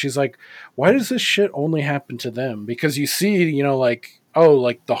comment. She's like, "Why does this shit only happen to them?" Because you see, like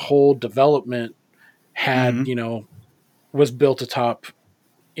the whole development had was built atop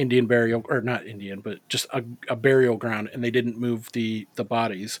Indian burial, or not Indian, but just a burial ground, and they didn't move the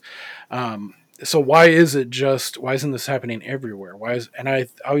bodies. So why isn't this happening everywhere? And I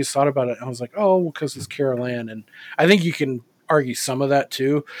always thought about it, and I was like, oh, well, because it's Carol Ann, and I think you can argue some of that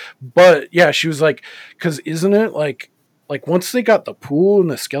too. But yeah, she was like, because isn't it like like once they got the pool and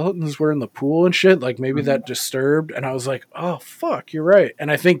the skeletons were in the pool and shit, like maybe that disturbed. And I was like, oh fuck, you're right.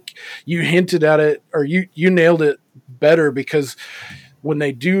 And I think you hinted at it, or you nailed it better, because when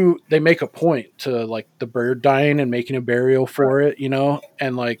they make a point to like the bird dying and making a burial for it,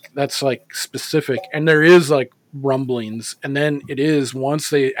 and like that's like specific, and there is like rumblings, and then it is once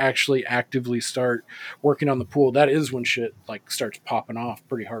they actually actively start working on the pool, that is when shit like starts popping off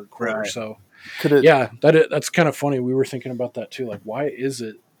pretty hardcore. Right. So Could it yeah, that's kind of funny. We were thinking about that too. Like, why is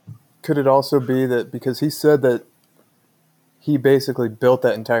it? could it also be that because he said that he basically built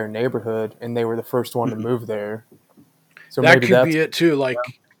that entire neighborhood and they were the first one to move there? So That maybe could that's be it too. Like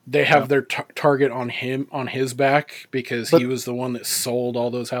they have their target on his back because he was the one that sold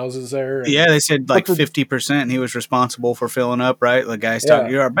all those houses there. And, Yeah, they said like But 50%, and he was responsible for filling up. Right, the guy's Yeah.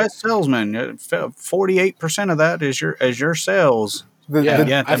 talking. You're our best salesman. 48% of that is your sales.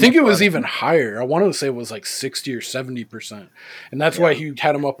 yeah, I think it was funny. even higher. I wanted to say it was like 60 or 70%, and that's why he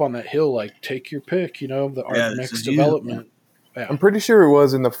had him up on that hill. Like, take your pick, of our Yeah, this next is you. development. I'm pretty sure it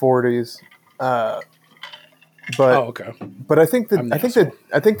was in the 40s. But Oh, okay. but I think I'm the asshole.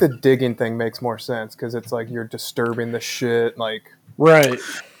 I think the digging thing makes more sense because it's like you're disturbing the shit. Like Right.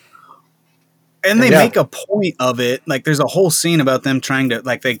 And they Yeah. make a point of it. Like, there's a whole scene about them trying to,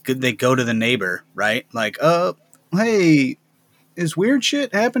 like, they go to the neighbor, right? Like, hey, is weird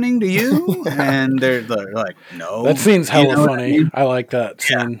shit happening to you? And they're like, no. That scene's You hella know what I funny. mean? I like that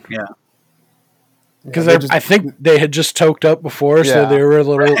scene. Yeah. Because they just- I think they had just toked up before, so Yeah. they were a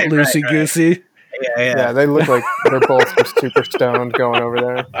little Right, loosey goosey. yeah, they look like they're both just super stoned going over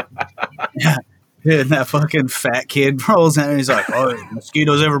there. And that fucking fat kid rolls out and he's like, oh,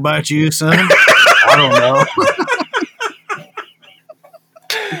 mosquitoes ever bite you, son? I don't know.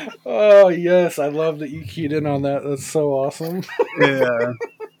 Oh yes, I love that you keyed in on that. That's so awesome. Yeah.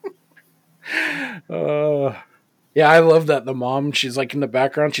 Yeah, I love that. The mom, she's like in the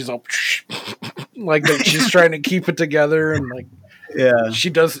background, she's all like that. She's trying to keep it together, and like Yeah. she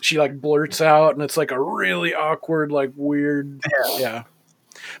like blurts out, and it's like a really awkward, like weird. Yeah.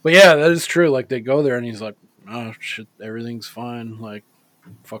 But yeah, that is true. Like they go there, and he's like, "Oh shit, everything's fine. Like,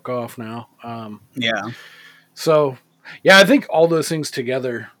 fuck off now." Yeah. So yeah, I think all those things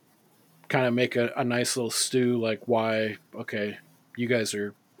together kind of make a nice little stew. Like, why? Okay, you guys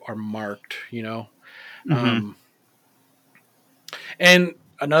are marked, And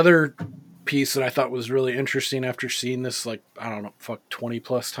another piece that I thought was really interesting after seeing this, like, I don't know, 20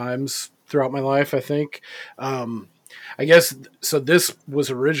 plus times throughout my life, I think. I guess, so this was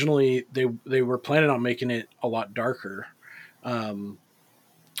originally, they were planning on making it a lot darker.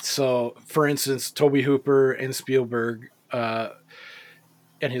 So, for instance, Toby Hooper and Spielberg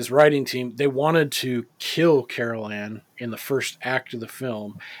and his writing team, they wanted to kill Carol Ann in the first act of the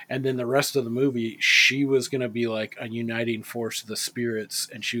film, and then the rest of the movie, she was going to be like a uniting force of the spirits,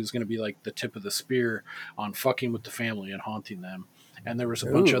 and she was going to be like the tip of the spear on fucking with the family and haunting them. And there was a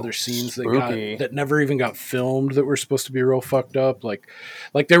bunch of other scenes that never even got filmed that were supposed to be real fucked up, like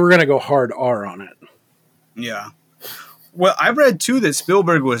they were going to go hard R on it. Yeah. Well, I read too that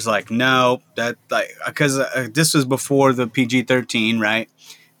Spielberg was like, no, that like because this was before the PG-13, right?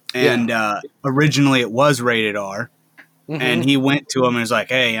 And originally it was rated R. Mm-hmm. And he went to him and was like,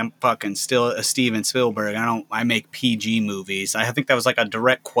 hey, I'm fucking still a Steven Spielberg. I make PG movies. I think that was like a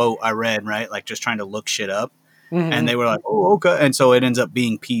direct quote I read, right? Like just trying to look shit up. Mm-hmm. And they were like, oh, okay. And so it ends up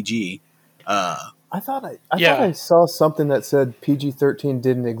being PG. I thought I saw something that said PG-13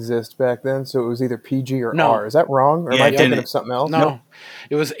 didn't exist back then, so it was either PG or R. Is that wrong? Or am I thinking of something else? No, nope.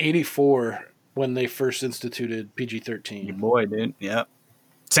 It was 1984 when they first instituted PG-13. Your boy, dude. Yep.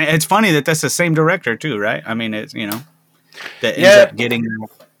 It's funny that that's the same director too, right? I mean, it's that ends up getting.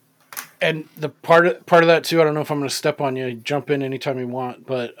 And the part of that too. I don't know if I'm going to step on you. Jump in anytime you want,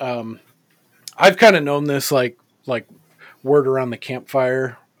 but I've kind of known this like word around the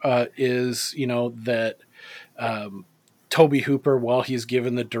campfire. Is that Toby Hooper, while he's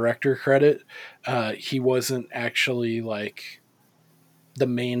given the director credit, he wasn't actually like the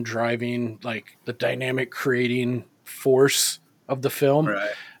main driving, like the dynamic creating force of the film.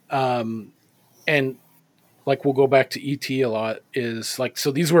 Right. And like we'll go back to E.T. a lot, is like, so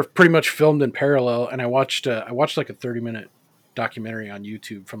these were pretty much filmed in parallel, and I watched like a 30-minute documentary on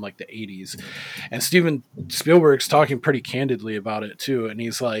YouTube from like the 80s, and Steven Spielberg's talking pretty candidly about it too, and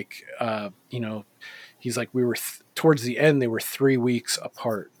he's like he's like, we were towards the end, they were 3 weeks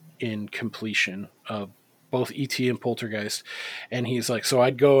apart in completion of both E.T. and Poltergeist, and he's like, so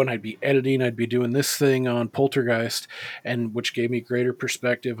I'd go and I'd be editing, I'd be doing this thing on Poltergeist, and which gave me greater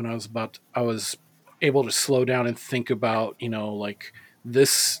perspective, and I was able to slow down and think about like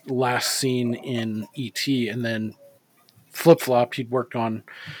this last scene in E.T., and then flip-flopped. He'd worked on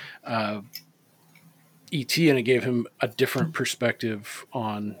E.T. and it gave him a different perspective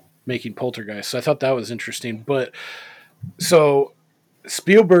on making Poltergeist. So I thought that was interesting. But so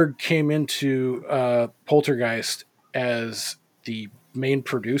Spielberg came into Poltergeist as the main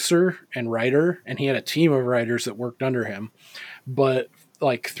producer and writer, and he had a team of writers that worked under him. But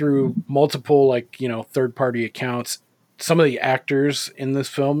like through multiple third party accounts, some of the actors in this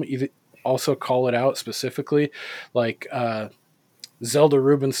film also call it out specifically, like Zelda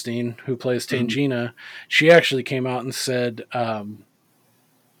Rubinstein, who plays Tangina. She actually came out and said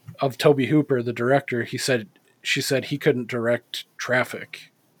of Toby Hooper, the director, she said he couldn't direct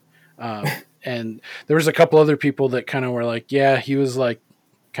Traffic. And there was a couple other people that kind of were like, yeah, he was like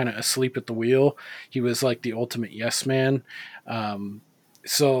kind of asleep at the wheel. He was like the ultimate yes man.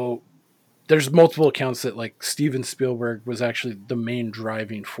 So there's multiple accounts that like Steven Spielberg was actually the main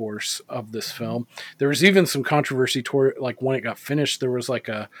driving force of this film. There was even some controversy toward like when it got finished, there was like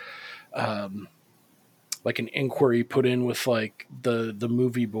an inquiry put in with like the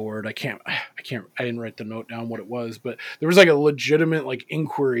movie board. I didn't write the note down what it was, but there was like a legitimate like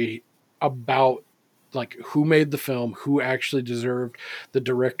inquiry about like who made the film, who actually deserved the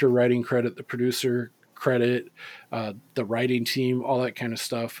director writing credit, the producer credit, the writing team, all that kind of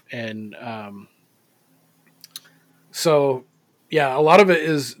stuff. And so yeah, a lot of it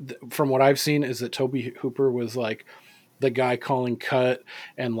is from what I've seen is that Toby Hooper was like the guy calling cut,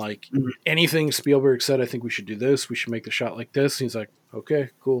 and like anything Spielberg said, I think we should do this, we should make the shot like this. And he's like, okay,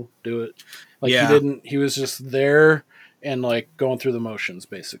 cool, do it. Like he was just there and like going through the motions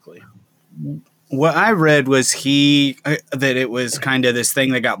basically. What I read was that it was kind of this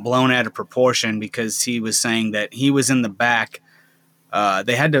thing that got blown out of proportion because he was saying that he was in the back.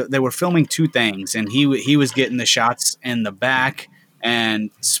 They were filming two things, and he was getting the shots in the back, and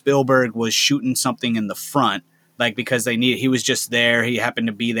Spielberg was shooting something in the front, like because he was just there. He happened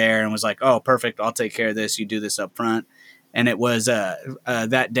to be there and was like, "Oh, perfect! I'll take care of this. You do this up front." And it was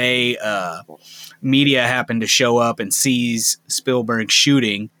that day, media happened to show up and sees Spielberg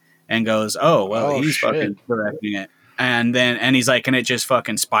shooting. And goes, oh, well, he's fucking directing it. And he's like, and it just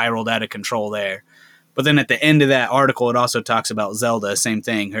fucking spiraled out of control there. But then at the end of that article, it also talks about Zelda, same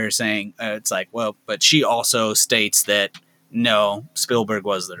thing, her saying, it's like, well, but she also states that, no, Spielberg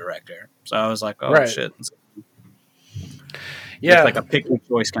was the director. So I was like, oh, shit. Yeah. It's like a pick your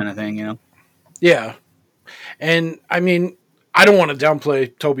choice kind of thing, you know? Yeah. And I mean, I don't want to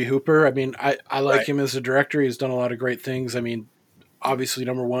downplay Toby Hooper. I mean, I like him as a director. He's done a lot of great things. I mean, obviously,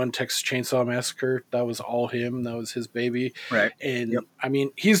 number one, Texas Chainsaw Massacre. That was all him. That was his baby. Right. And I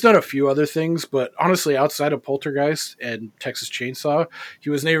mean, he's done a few other things, but honestly, outside of Poltergeist and Texas Chainsaw, he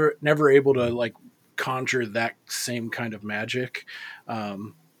was never able to like conjure that same kind of magic.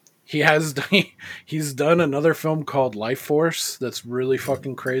 He's done another film called Life Force that's really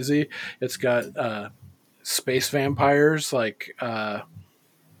fucking crazy. It's got space vampires like.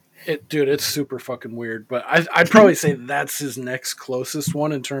 It's super fucking weird, but I'd probably say that's his next closest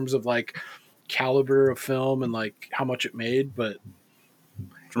one in terms of like caliber of film and like how much it made. But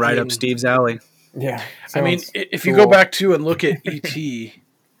up Steve's alley. Yeah, I mean, if you go back to and look at E.T.,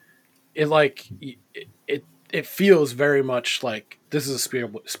 it feels very much like this is a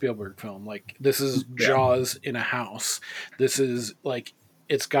Spielberg film. Like this is Jaws in a house. This is like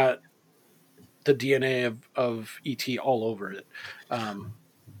it's got the DNA of E.T. all over it.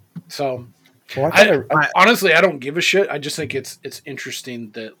 So, honestly, I don't give a shit. I just think it's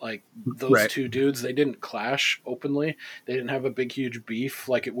interesting that like those two dudes, they didn't clash openly. They didn't have a big, huge beef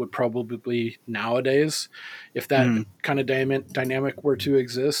like it would probably be nowadays if that kind of dynamic were to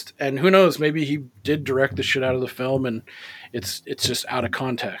exist. And who knows, maybe he did direct the shit out of the film and it's just out of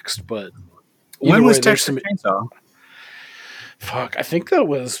context. But when was Texas Chainsaw? Fuck, I think that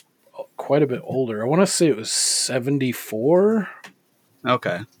was quite a bit older. I want to say it was 74.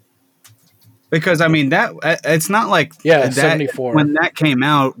 Okay. Because I mean that it's not like 74. When that came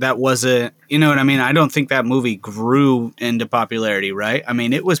out, that wasn't, you know what I mean? I don't think that movie grew into popularity, right? I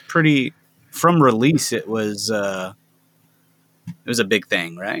mean, it was pretty from release. It was a big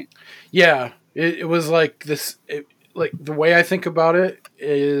thing, right? Yeah, it was like this. Like the way I think about it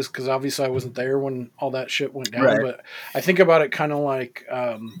is because obviously I wasn't there when all that shit went down, but I think about it kind of like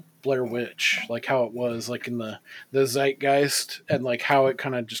Blair Witch, like how it was like in the zeitgeist and like how it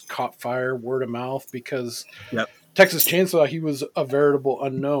kind of just caught fire word of mouth because Texas Chainsaw, he was a veritable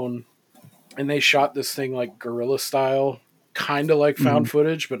unknown and they shot this thing like guerrilla style, kind of like found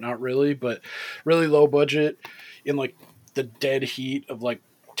footage, but not really, but really low budget in like the dead heat of like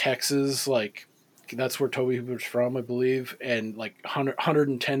Texas, like that's where Toby Hooper's from, I believe, and like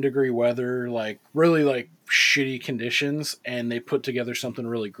 110-degree weather, like really like shitty conditions, and they put together something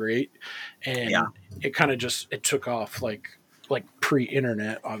really great, Yeah. and it kind of just it took off like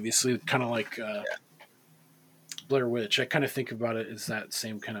pre-internet, obviously, kind of like Blair Witch. I kind of think about it as that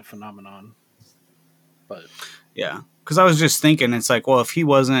same kind of phenomenon, but Yeah. Because I was just thinking, it's like, well, if he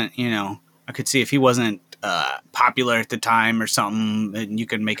wasn't, I could see if he wasn't popular at the time or something, and you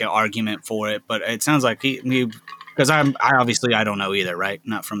could make an argument for it. But it sounds like he because I obviously I don't know either, right?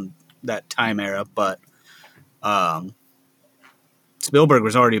 Not from that time era, but Spielberg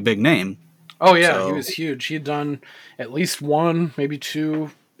was already a big name. oh yeah, he So was huge. He had done at least one, maybe two.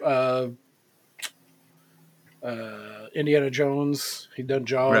 Indiana Jones. He'd done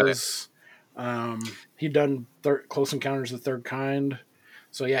Jaws. He'd done Close Encounters of the Third Kind.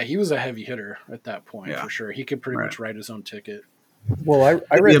 So yeah, he was a heavy hitter at that point for sure. He could pretty much write his own ticket. Well,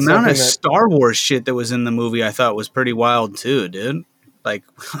 I read the amount of that Star Wars shit that was in the movie, I thought was pretty wild too, dude. Like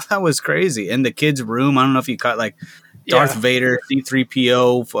that was crazy. In the kids' room, I don't know if you caught like Darth Vader,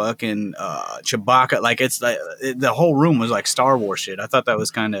 C-3PO, fucking Chewbacca. Like it's like the whole room was like Star Wars shit. I thought that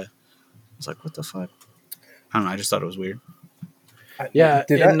was kind of. I was like, what the fuck? I don't know. I just thought it was weird. Yeah.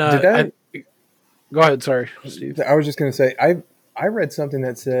 Go ahead. Sorry, Steve. I was just gonna say I read something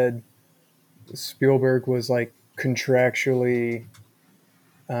that said Spielberg was like contractually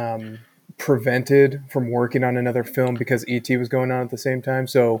prevented from working on another film because E.T. was going on at the same time.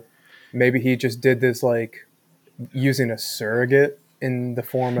 So maybe he just did this like using a surrogate in the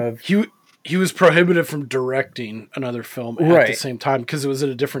form of he was prohibited from directing another film at the same time because it was at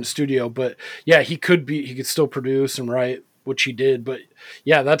a different studio. But yeah, he could still produce and write, which he did. But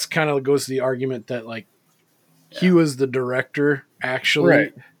yeah, that's kind of goes to the argument that like he was the director actually.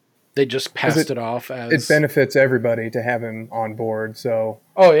 Right. They just passed it off as it benefits everybody to have him on board. So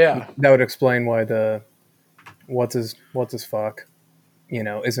that would explain why the what's his fuck,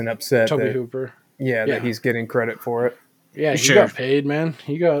 isn't upset. Toby Hooper. Yeah, that he's getting credit for it. Yeah, he got paid, man.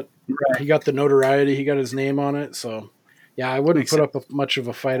 He got the notoriety. He got his name on it. So, yeah, I wouldn't put up much of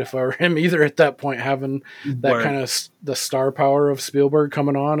a fight if I were him either at that point, having that kind of the star power of Spielberg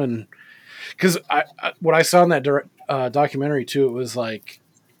coming on. And because what I saw in that documentary too, it was like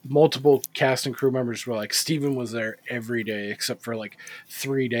multiple cast and crew members were like, Steven was there every day except for like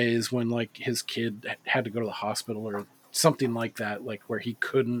 3 days when like his kid had to go to the hospital or something like that, like where he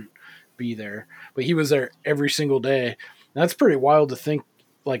couldn't be there, but he was there every single day. And that's pretty wild to think.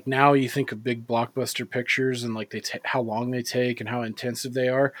 Like now you think of big blockbuster pictures and like how long they take and how intensive they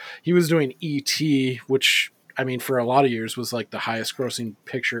are. He was doing E.T., which I mean for a lot of years was like the highest grossing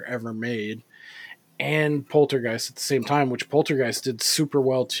picture ever made, and Poltergeist at the same time, which Poltergeist did super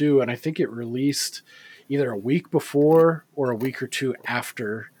well too. And I think it released either a week before or a week or two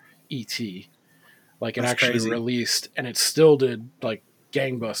after E.T. Like it actually released, and it still did like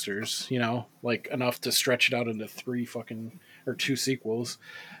gangbusters, like enough to stretch it out into 2 sequels.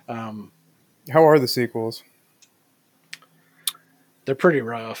 How are the sequels? They're pretty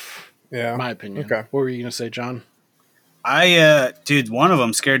rough, in my opinion. Okay. What were you gonna say, John? Dude, one of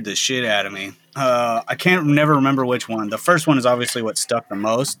them scared the shit out of me. I can't never remember which one. The first one is obviously what stuck the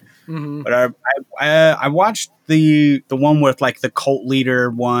most. Mm-hmm. But I watched the one with like the cult leader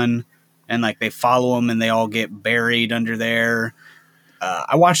one, and like they follow him and they all get buried under there.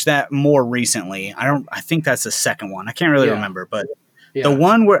 I watched that more recently. I think that's the second one. I can't really remember, but the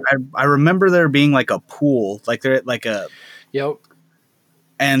one where I remember there being like a pool, like they're at like a and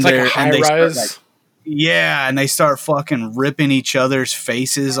it's like a high rise. And they start fucking ripping each other's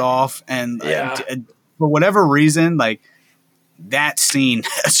faces off, and for whatever reason, like that scene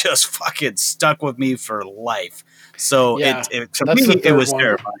has just fucking stuck with me for life. So for me, it was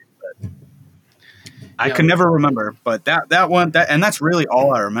terrifying. I could never remember, but that one, and that's really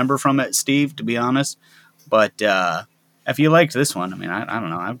all I remember from it, Steve, to be honest. But if you liked this one, I mean, I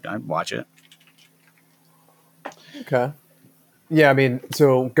don't know, I'd watch it. Okay. Yeah, I mean,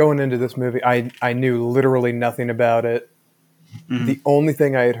 so going into this movie, I knew literally nothing about it. Mm-hmm. The only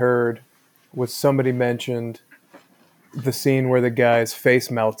thing I had heard was somebody mentioned the scene where the guy's face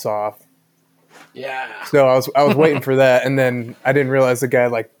melts off. Yeah. So I was waiting for that, and then I didn't realize the guy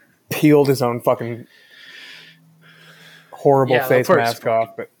like peeled his own fucking horrible face mask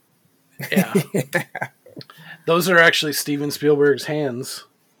off. But those are actually Steven Spielberg's hands.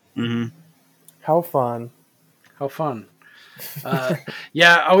 Mm-hmm. How fun!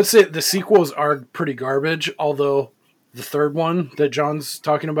 I would say the sequels are pretty garbage. Although the third one that John's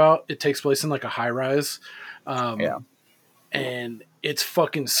talking about, it takes place in like a high rise. And it's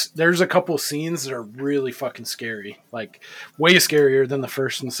fucking. There's a couple scenes that are really fucking scary, like way scarier than the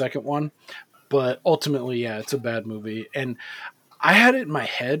first and the second one. But ultimately, yeah, it's a bad movie. And I had it in my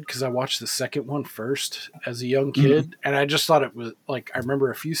head because I watched the second one first as a young kid, and I just thought it was like I remember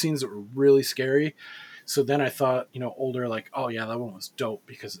a few scenes that were really scary. So then I thought, older, like, oh yeah, that one was dope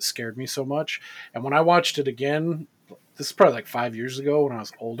because it scared me so much. And when I watched it again, this is probably like 5 years ago when I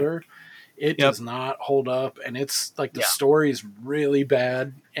was older, it Yep. does not hold up, and it's like the Yeah. story is really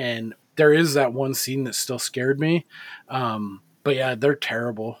bad, and there is that one scene that still scared me. But yeah, they're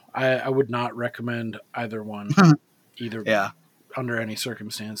terrible. I would not recommend either one, either Yeah. under any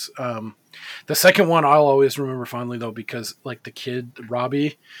circumstance. The second one I'll always remember fondly though because like the kid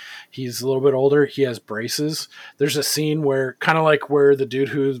Robbie, he's a little bit older. He has braces. There's a scene where kind of like where the dude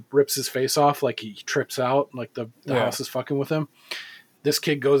who rips his face off, like he trips out, like the house is fucking with him. This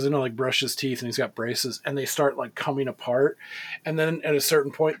kid goes in to like brush his teeth and he's got braces and they start like coming apart. And then at a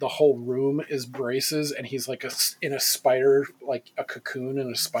certain point, the whole room is braces and he's like in a spider, like a cocoon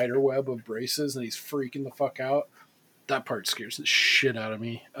in a spider web of braces and he's freaking the fuck out. That part scares the shit out of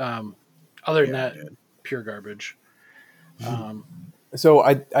me. Other than that, pure garbage. So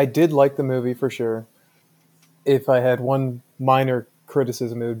I did like the movie for sure. If I had one minor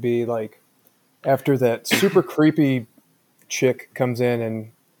criticism, it would be like after that super creepy chick comes in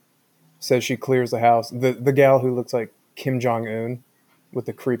and says she clears the house. The gal who looks like Kim Jong Un with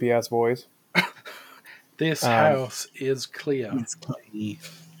the creepy ass voice. This house is clear.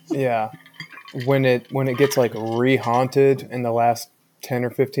 Yeah. When it gets like re-haunted in the last 10 or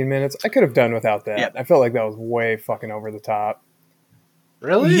 15 minutes, I could have done without that. Yeah. I felt like that was way fucking over the top.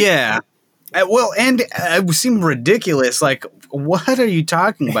 Really? Yeah. Well, and it seemed ridiculous. Like, what are you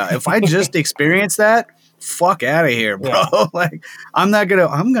talking about? If I just experienced that, fuck out of here, bro. Yeah. Like, I'm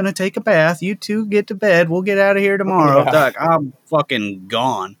gonna take a bath. You two get to bed. We'll get out of here tomorrow. Yeah. Doc, I'm fucking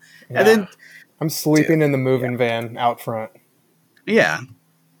gone. Yeah. And then, I'm sleeping in the moving van out front. yeah.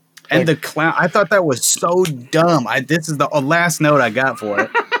 And the clown, I thought that was so dumb. This is the last note I got for it.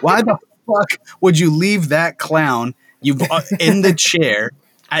 Why the fuck would you leave that clown in the chair?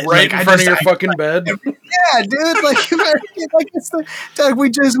 Right in front of your fucking bed. Yeah, dude. Like we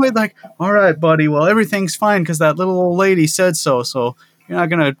just went like, all right, buddy. Well, everything's fine because that little old lady said so. So you're not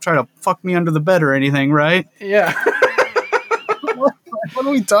gonna try to fuck me under the bed or anything, right? Yeah. What are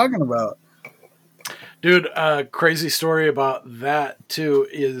we talking about? Dude, crazy story about that too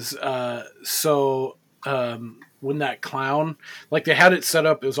is when that clown, like they had it set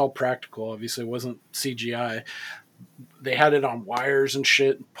up, it was all practical, obviously it wasn't CGI. They had it on wires and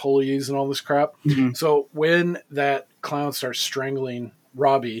shit, pulleys and all this crap. Mm-hmm. So when that clown starts strangling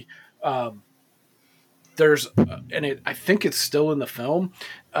Robbie, there's I think it's still in the film.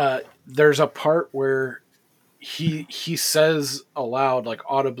 There's a part where he says aloud, like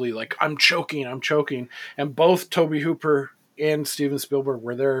audibly, like I'm choking, and both Tobe Hooper and Steven Spielberg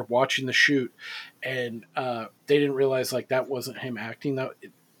were there watching the shoot, and they didn't realize like that wasn't him acting.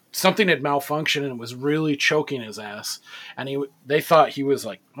 Something had malfunctioned and it was really choking his ass, and they thought he was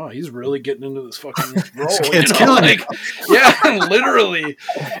like, oh, he's really getting into this fucking role. It's killing like, yeah, literally.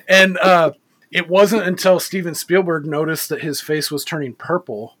 And it wasn't until Steven Spielberg noticed that his face was turning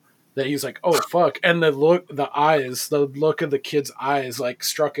purple that he's like, oh fuck. And the look of the kid's eyes like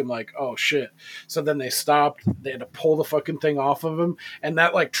struck him like, oh shit. So then they stopped. They had to pull the fucking thing off of him, and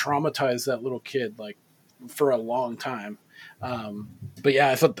that like traumatized that little kid like for a long time. But yeah,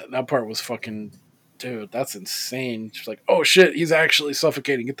 I thought that part was fucking, dude, that's insane. Just like, oh shit, he's actually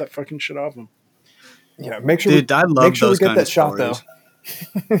suffocating. Get that fucking shit off him. Yeah, make sure Dude, I love make sure those we get kind that of shot stories.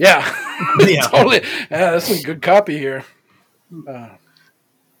 though. Yeah, Yeah. totally. Yeah, that's some good copy here.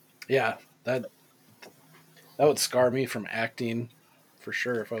 Yeah, that would scar me from acting for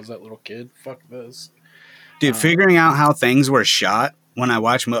sure if I was that little kid. Fuck this. Dude, figuring out how things were shot when I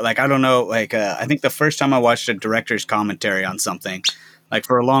watch, like, I don't know, like, I think the first time I watched a director's commentary on something, like,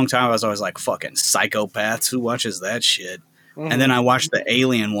 for a long time, I was always like, fucking psychopaths, who watches that shit? Mm-hmm. And then I watched the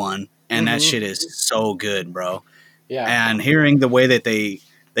Alien one, and that shit is so good, bro. Yeah. And hearing the way that they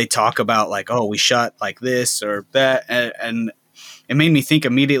talk about, like, oh, we shot like this or that, and it made me think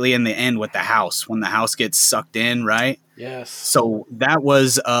immediately in the end with the house, when the house gets sucked in, right? Yes. So that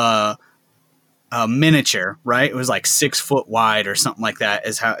was a miniature, right? It was like 6 foot wide or something like that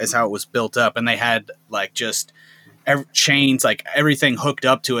is how it was built up. And they had like just chains, like everything hooked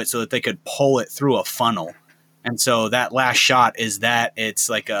up to it so that they could pull it through a funnel. And so that last shot is that it's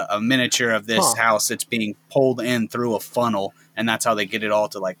like a miniature of this house that's being pulled in through a funnel. And that's how they get it all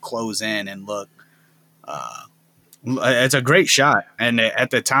to like close in and look. It's a great shot. And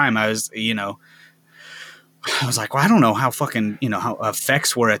at the time I was, I was like, well, I don't know how fucking, how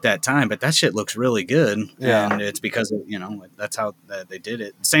effects were at that time, but that shit looks really good. Yeah. And it's because of, that's how they did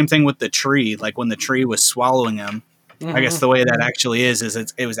it. Same thing with the tree. Like when the tree was swallowing him, I guess the way that actually is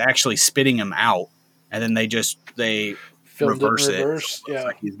it was actually spitting him out. And then they Filmed it in reverse it. So it reverse. looks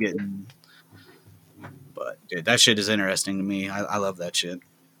like he's getting, but dude, that shit is interesting to me. I love that shit.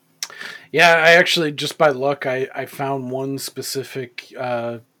 Yeah, I actually, just by luck, I found one specific.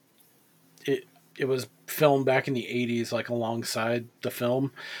 It was filmed back in the 80s, like alongside the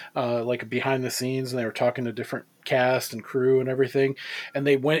film, like behind the scenes, and they were talking to different cast and crew and everything, and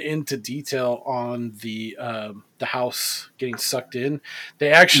they went into detail on the house getting sucked in.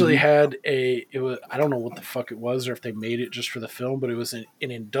 They actually had it was, I don't know what the fuck it was, or if they made it just for the film, but it was an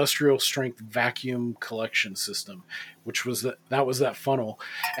industrial strength vacuum collection system, which was that was that funnel.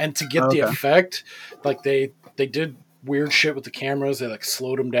 And to get the effect, like they did weird shit with the cameras. They like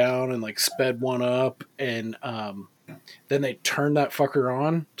slowed them down and like sped one up, and then they turned that fucker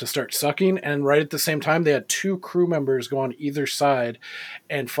on to start sucking. And right at the same time, they had two crew members go on either side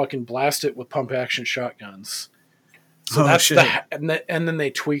and fucking blast it with pump action shotguns. So that's and then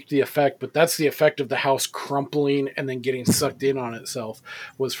they tweaked the effect, but that's the effect of the house crumpling and then getting sucked in on itself,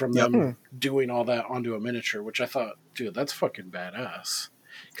 was from them doing all that onto a miniature, which I thought, dude, that's fucking badass.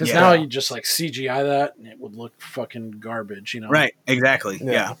 Because now you just like CGI that and it would look fucking garbage, Right, exactly.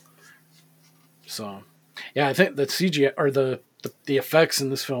 Yeah. So, yeah, I think the CGI or the effects in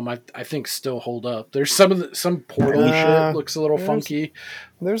this film, I think still hold up. There's some portal shit looks a little funky.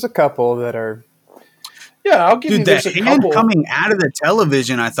 There's a couple that are. Yeah, I'll give you. There's the a hand couple coming out of the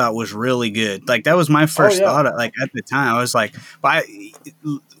television, I thought was really good. Like that was my first thought. Like at the time, I was like,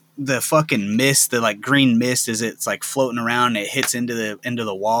 the fucking mist, the like green mist, as it's like floating around, and it hits into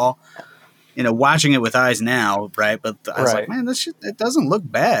the wall. Watching it with eyes now, right? But I was like, man, this shit, it doesn't look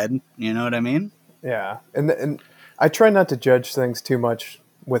bad. You know what I mean? Yeah, and I try not to judge things too much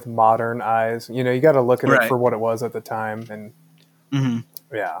with modern eyes. You got to look at it for what it was at the time, and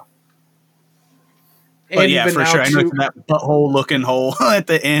yeah. But yeah, for sure. I know that butthole looking hole at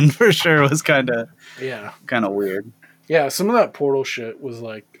the end for sure was kind of weird. Yeah, some of that portal shit was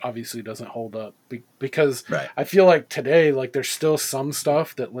like obviously doesn't hold up because I feel like today, like there's still some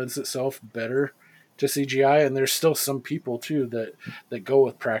stuff that lends itself better to CGI, and there's still some people too that go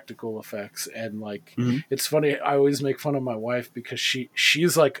with practical effects. And like it's funny, I always make fun of my wife because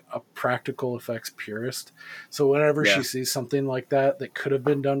she's like a practical effects purist. So whenever she sees something like that could have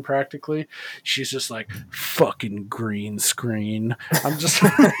been done practically, she's just like, fucking green screen. I'm just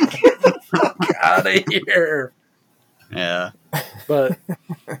like, get the fuck out of here. Yeah. But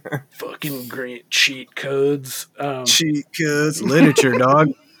fucking great cheat codes. Cheat codes, literature,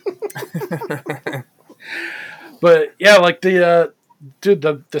 dog. But yeah, like the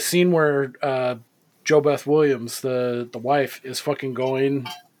scene where Jo Beth Williams, the wife, is fucking going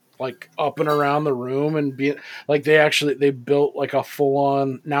like up and around the room and being like, they built like a full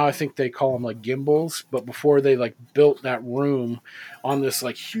on, now I think they call them like gimbals, but before they like built that room on this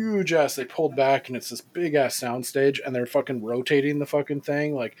like huge ass, they pulled back and it's this big ass soundstage and they're fucking rotating the fucking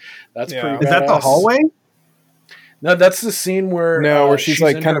thing. Like that's pretty badass. Is that the hallway? No, that's the scene where she's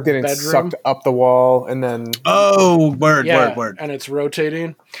like kind of getting sucked up the wall, and then word, and it's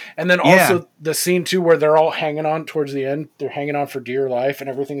rotating, and then also the scene too where they're all hanging on towards the end. They're hanging on for dear life, and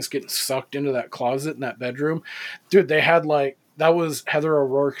everything's getting sucked into that closet in that bedroom. Dude, they had like, that was, Heather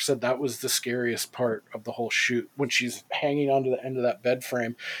O'Rourke said that was the scariest part of the whole shoot, when she's hanging onto the end of that bed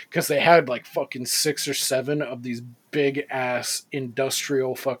frame, because they had like fucking 6 or 7 of these big ass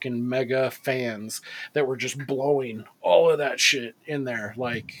industrial fucking mega fans that were just blowing all of that shit in there.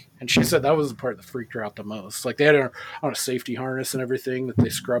 Like, and she said that was the part that freaked her out the most. Like they had her on a safety harness and everything that they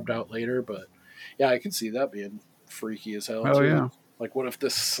scrubbed out later, but yeah, I could see that being freaky as hell too. Yeah. Like, what if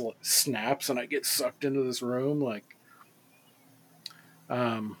this snaps and I get sucked into this room? Like,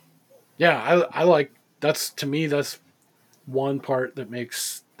 I like, to me, that's one part that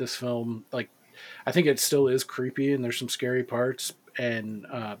makes this film, like, I think it still is creepy and there's some scary parts, and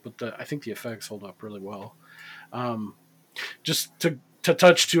but I think the effects hold up really well. Just to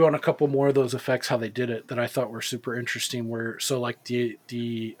touch too on a couple more of those effects, how they did it that I thought were super interesting. Where so like the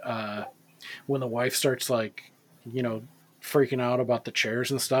when the wife starts like, freaking out about the chairs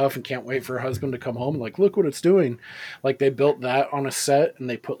and stuff and can't wait for her husband to come home, like, look what it's doing. Like they built that on a set and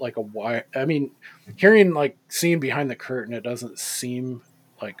they put like a wire. I mean, seeing behind the curtain, it doesn't seem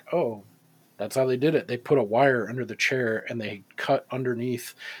like, oh, that's how they did it. They put a wire under the chair and they cut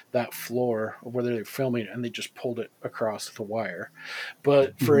underneath that floor where they're filming, and they just pulled it across the wire.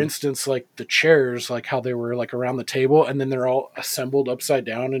 But for instance, like the chairs, like how they were like around the table and then they're all assembled upside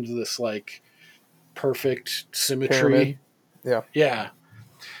down into this like perfect symmetry. Pyramid. Yeah. Yeah.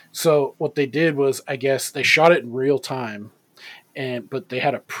 So what they did was, I guess they shot it in real time, but they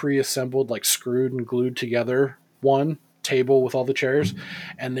had a pre-assembled, like screwed and glued together one table with all the chairs,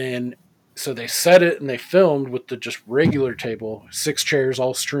 and then so they set it and they filmed with the just regular table, 6 chairs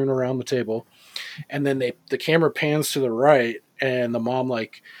all strewn around the table, and then the camera pans to the right, and the mom,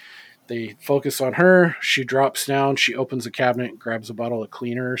 like, they focus on her. She drops down. She opens a cabinet, grabs a bottle of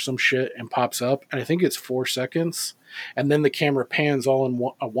cleaner or some shit, and pops up. And I think it's 4 seconds. And then the camera pans all in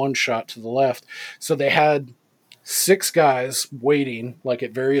one shot to the left. So they had 6 guys waiting, like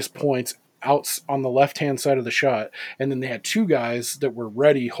at various points out on the left-hand side of the shot. And then they had 2 guys that were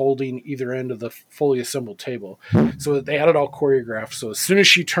ready holding either end of the fully assembled table. So they had it all choreographed. So as soon as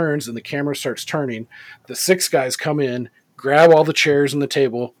she turns and the camera starts turning, the 6 guys come in, grab all the chairs and the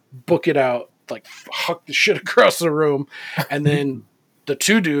table, book it out, like huck the shit across the room, and then the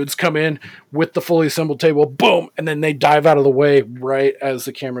 2 dudes come in with the fully assembled table, boom, and then they dive out of the way right as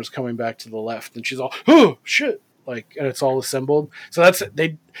the camera's coming back to the left, and she's all, oh shit, like, and it's all assembled. So that's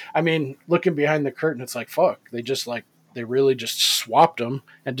they. I mean, looking behind the curtain, it's like, fuck, they really just swapped them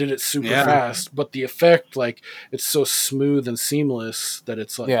and did it super fast, but the effect, like, it's so smooth and seamless that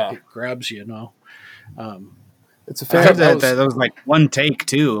it's like it grabs you, It's a I fair. heard that was like one take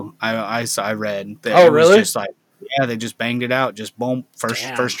too. I read that. Oh, it was really? just like, yeah, they just banged it out, just boom,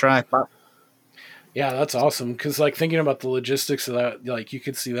 first try. Pop. Yeah, that's awesome. Because, like, thinking about the logistics of that, like, you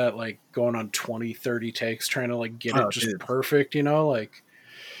could see that, like, going on 20, 30 takes, trying to, like, get it just perfect, you know? Like,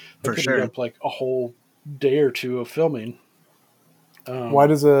 for could sure. be up, like, a whole day or 2 of filming. Why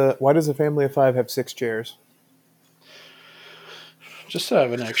does a family of 5 have 6 chairs? Just to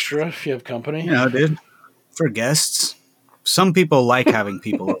have an extra if you have company. You know, dude, for guests. Some people like having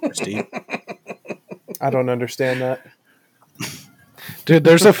people over, Steve. I don't understand that. Dude,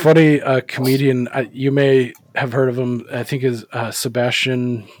 there's a funny comedian. You may have heard of him. I think is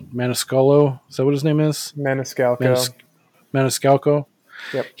Sebastian Maniscalco. Is that what his name is? Maniscalco. Maniscalco.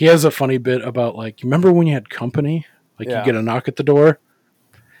 Yep. He has a funny bit about, like, remember when you had company? Like, you get a knock at the door.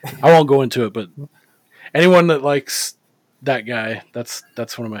 I won't go into it, but anyone that likes that guy, that's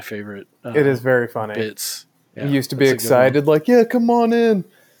one of my favorite. It is very funny. Bits. Yeah, you used to be excited, like, yeah, come on in.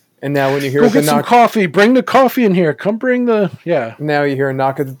 And now when you hear go get some coffee, bring the coffee in here. Come bring the Now you hear a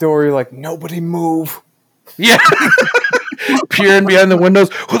knock at the door. You're like, nobody move. Yeah. Peering behind the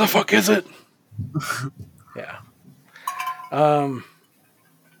windows. Who the fuck is it? Yeah. All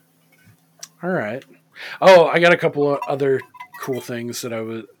right. Oh, I got a couple of other cool things that I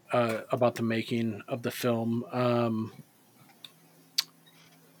was about the making of the film.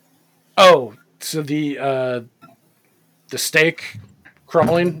 So the stake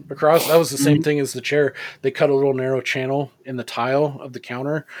crawling across, that was the same thing as the chair. They cut a little narrow channel in the tile of the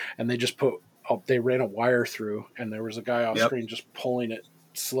counter, and they just they ran a wire through, and there was a guy off screen just pulling it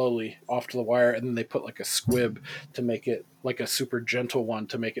slowly off to the wire, and then they put, like, a squib to make it, like, a super gentle one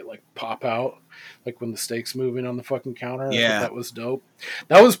to make it, like, pop out, like when the steak's moving on the fucking counter. I thought that was dope.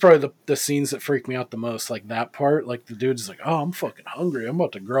 That was probably the scenes that freaked me out the most, like that part. Like, the dude's like, oh, I'm fucking hungry, I'm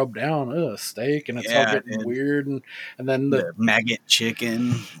about to grub down a steak, and it's all getting weird, and then the maggot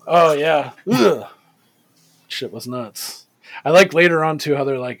chicken. Oh yeah. Ugh. Shit was nuts. I like later on too how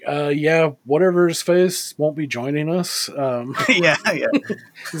they're like, whatever his face won't be joining us. Yeah.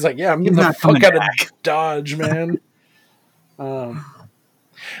 He's like, yeah, I'm getting the fuck out of Dodge, man.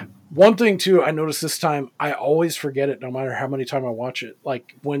 One thing too, I noticed this time, I always forget it no matter how many times I watch it.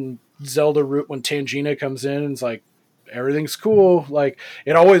 Like when when Tangina comes in and it's like, everything's cool, like,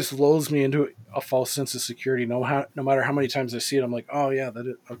 it always lulls me into a false sense of security. No matter how many times I see it, I'm like, oh yeah,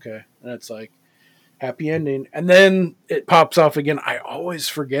 okay. And it's like, happy ending, and then it pops off again. I always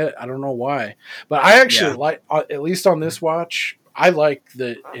forget. I don't know why, but I actually like, at least on this watch, I like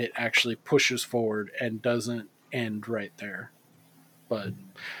that it actually pushes forward and doesn't end right there. But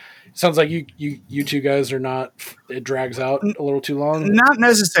it sounds like you 2 guys are not. It drags out a little too long. Not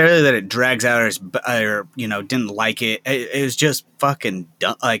necessarily that it drags out or didn't like it. It was just fucking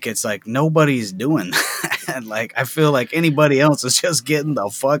dumb. Like, it's like nobody's doing that. Like, I feel like anybody else is just getting the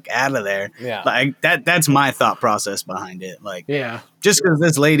fuck out of there. Yeah, like that's my thought process behind it. Like, just because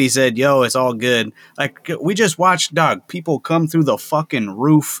this lady said, "Yo, it's all good." Like, we just watched people come through the fucking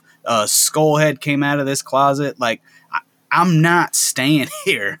roof. Skullhead came out of this closet. Like, I'm not staying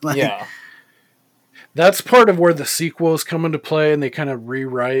here. Like, that's part of where the sequels come into play, and they kind of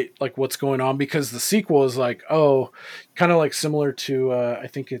rewrite, like, what's going on, because the sequel is like, kind of like similar to I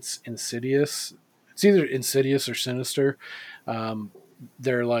think it's Insidious. It's either Insidious or Sinister,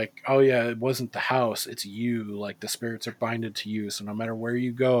 they're like, oh yeah, it wasn't the house, it's you. Like the spirits are binded to you, so no matter where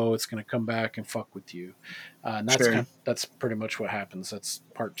you go, it's going to come back and fuck with you. And Sure. that's pretty much what happens. That's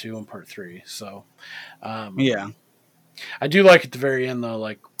part 2 and part 3. So Yeah. I do like at the very end though,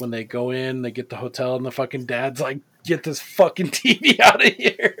 like when they go in, they get the hotel, and the fucking dad's like, get this fucking TV out of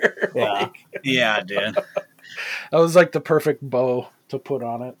here. Yeah. Like, Yeah, dude. that was like the perfect bow to put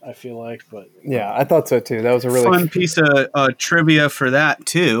on it, I feel like. But Yeah, I thought so too. That was a really Fun piece of trivia for that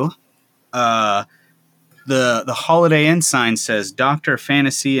too. The Holiday Inn sign says Dr.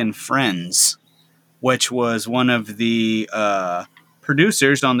 Fantasy and Friends, which was one of the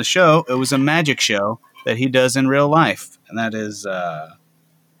producers on the show. It was a magic show that he does in real life, and that is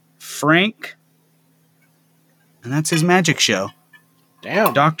Frank, and that's his magic show.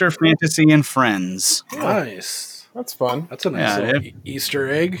 damn, Dr. Fantasy and Friends. nice. That's fun. That's a nice Yeah, little dude. Easter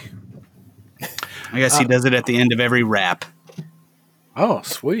egg. I guess he does it at the end of every rap. Oh,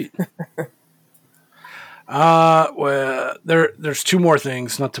 sweet. Well, there's 2 more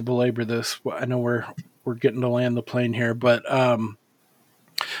things. Not to belabor this, I know we're getting to land the plane here, but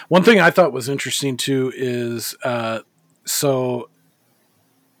one thing I thought was interesting too is so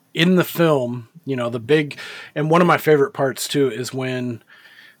in the film, the big, and one of my favorite parts too is when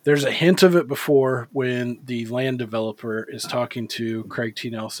there's a hint of it before, when the land developer is talking to Craig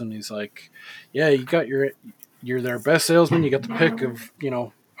T. Nelson. He's like, yeah, you're their best salesman. You got the pick of,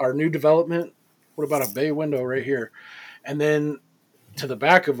 our new development. What about a bay window right here? And then to the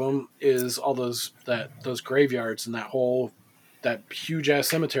back of them is all those graveyards and that huge ass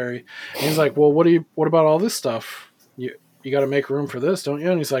cemetery. And he's like, well, what about all this stuff? You got to make room for this, don't you?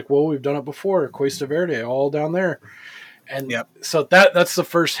 And he's like, well, we've done it before. Cuesta Verde, all down there. And Yep. so that's the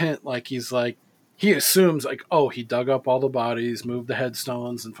first hint. Like, he's like, he assumes like, oh, he dug up all the bodies, moved the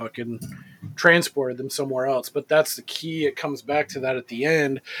headstones, and fucking transported them somewhere else. But that's the key. It comes back to that at the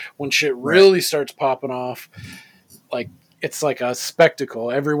end when shit really starts popping off. Like, it's like a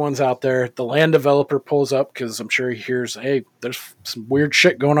spectacle. Everyone's out there. The land developer pulls up because I'm sure he hears, hey, there's some weird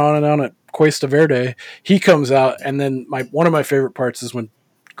shit going on down at Cuesta Verde. He comes out, and then one of my favorite parts is when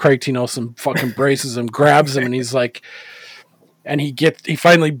Craig T. Nelson fucking braces him, grabs him, and he's like, and he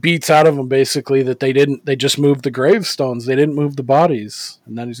finally beats out of them basically that they just moved the gravestones, they didn't move the bodies.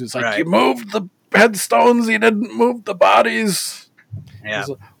 And then he's just like, you moved the headstones, you didn't move the bodies. Yeah.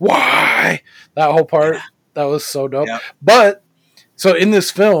 Like, why? That whole part, that was so dope. Yeah. But so in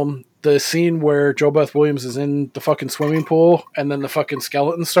this film, the scene where Joe Beth Williams is in the fucking swimming pool and then the fucking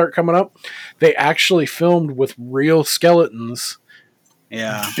skeletons start coming up, they actually filmed with real skeletons.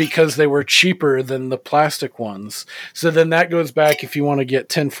 Yeah. Because they were cheaper than the plastic ones. So then that goes back, if you want to get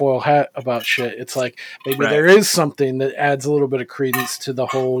tinfoil hat about shit, it's like maybe there is something that adds a little bit of credence to the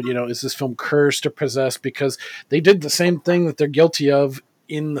whole, is this film cursed or possessed? Because they did the same thing that they're guilty of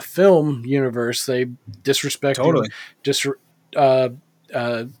in the film universe. They disrespected,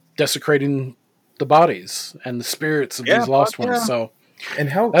 desecrating the bodies and the spirits of these lost ones. So and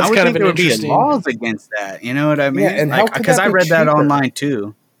how that's I would kind think of an there would be interesting laws against that. You know what I mean? Yeah, and how could because that I be read that cheaper? online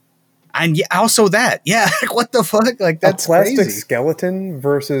too. And also that, like, what the fuck? Like, that's a plastic crazy. skeleton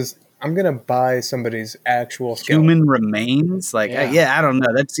versus I'm gonna buy somebody's actual skeleton. Human remains, like, I don't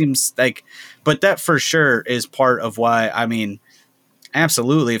know. That seems like, but that for sure is part of why. I mean,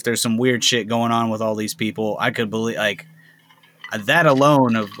 absolutely, if there's some weird shit going on with all these people, I could believe like that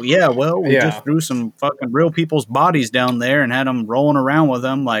alone. We just threw some fucking real people's bodies down there and had them rolling around with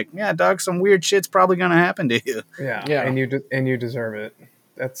them. Like, yeah, dog, some weird shit's probably gonna happen to you. Yeah, Yeah. and you deserve it.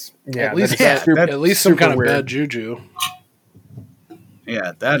 That's at least that's at least some kind of weird. bad juju.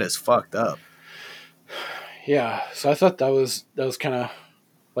 Yeah, that is fucked up. Yeah, so I thought that was kind of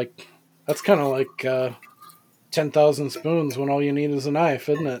like, that's kind of like 10,000 spoons when all you need is a knife,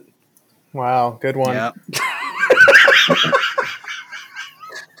 isn't it? Wow, good one. Yeah.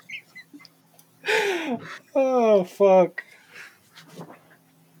 Oh fuck!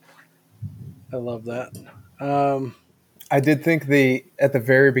 I love that. I did think at the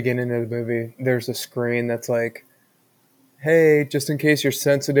very beginning of the movie, there's a screen that's like, "Hey, just in case you're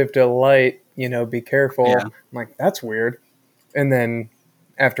sensitive to light, be careful." Yeah. I'm like, that's weird. And then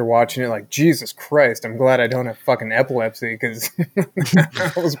after watching it, like, Jesus Christ, I'm glad I don't have fucking epilepsy because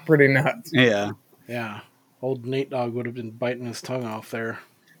that was pretty nuts. Yeah. Yeah, old Nate Dogg would have been biting his tongue off there.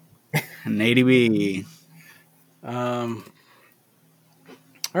 Nady B. All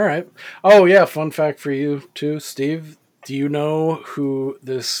right. Oh yeah, fun fact for you too, Steve. Do you know who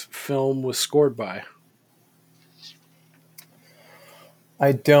this film was scored by?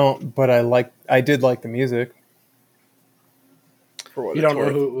 I don't, but I did like the music. For what You it's don't know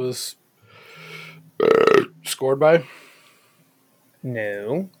worth. who it was scored by?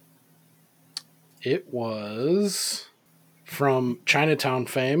 No. It was from Chinatown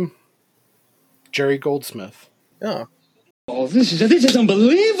fame, Jerry Goldsmith. Oh. Oh, this is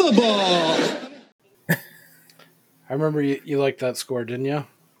unbelievable! I remember you liked that score, didn't you?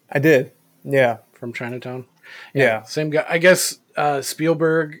 I did. Yeah. From Chinatown. Yeah. Same guy. I guess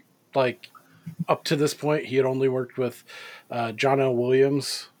Spielberg, like up to this point, he had only worked with John L.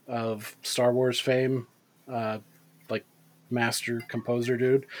 Williams of Star Wars fame, like master composer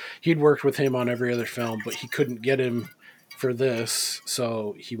dude. He'd worked with him on every other film, but he couldn't get him for this,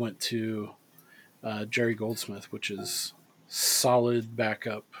 so he went to Jerry Goldsmith, which is solid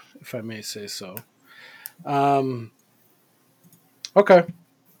backup, if I may say so. Okay.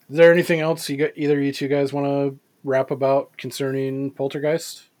 Is there anything else either of you two guys want to rap about concerning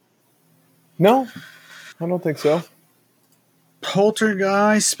Poltergeist? No, I don't think so.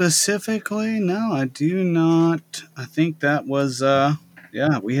 Poltergeist specifically? No, I do not. I think that was,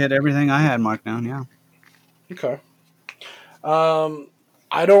 we had everything I had marked down, yeah. Okay.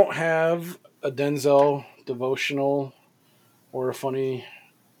 I don't have a Denzel devotional or a funny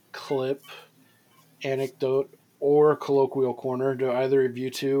clip, anecdote, or colloquial corner. Do either of you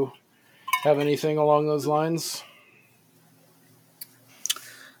two have anything along those lines?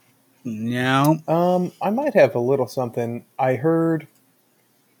 No. I might have a little something. I heard.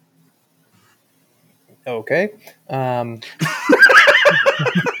 Okay.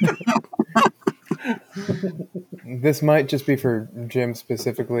 This might just be for Jim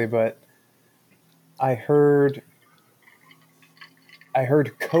specifically, but I heard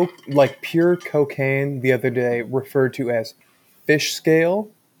like pure cocaine the other day referred to as fish scale.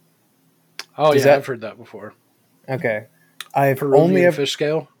 Oh, yeah, I've heard that before. Okay. I've Peruvian only ever fish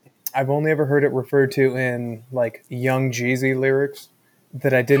scale? I've only ever heard it referred to in like Young Jeezy lyrics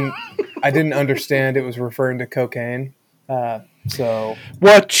that I didn't understand it was referring to cocaine. So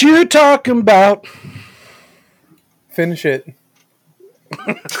what you talking about? Finish it.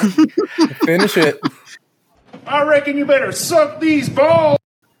 Finish it. I reckon you better suck these balls.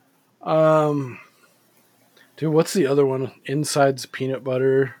 Dude, what's the other one? Inside's peanut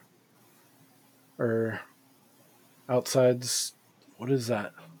butter, or outside's, what is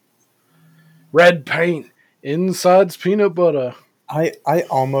that? Red paint. Inside's peanut butter. I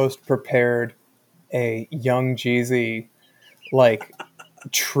almost prepared a Young Jeezy like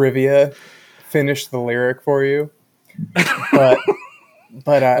trivia, finish the lyric for you, but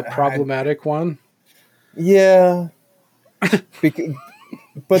a problematic one. Yeah,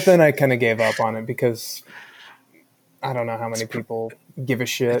 but then I kind of gave up on it because I don't know how many people give a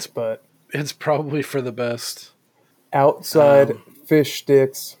shit. But it's probably for the best. Outside fish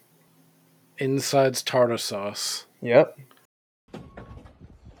sticks. Inside's tartar sauce. Yep.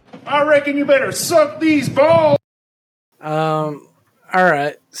 I reckon you better suck these balls. All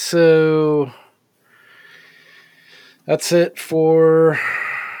right, so that's it for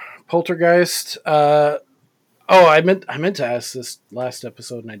Poltergeist. I meant to ask this last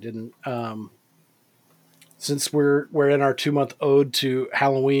episode and I didn't. Since we're in our 2-month ode to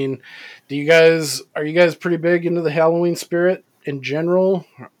Halloween, are you guys pretty big into the Halloween spirit in general,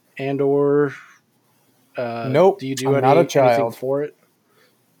 and or nope? Do you do I'm not a child anything for it?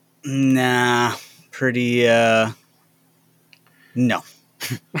 Nah, pretty. No.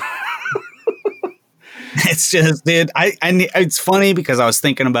 It's just, dude. It's funny because I was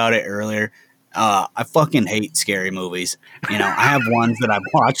thinking about it earlier. I fucking hate scary movies. You know, I have ones that I've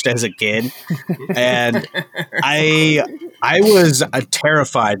watched as a kid, and I was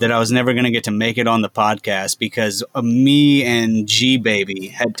terrified that I was never going to get to make it on the podcast because me and G Baby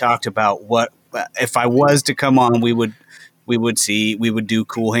had talked about what if I was to come on, we would do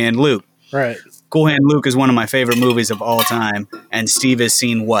Cool Hand Luke. Right. Cool Hand Luke is one of my favorite movies of all time, and Steve has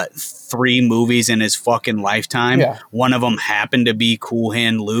seen 3 movies in his fucking lifetime. Yeah. One of them happened to be Cool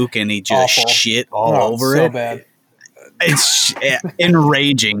Hand Luke, and he just Awful. shit all over so it. Bad. It's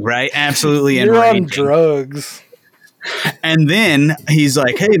enraging, right? Absolutely You're enraging. on drugs. And then he's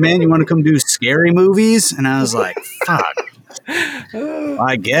like, "Hey, man, you want to come do scary movies?" And I was like, "Fuck,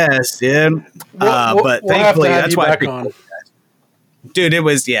 I guess, dude." But thankfully, that's why. Dude, it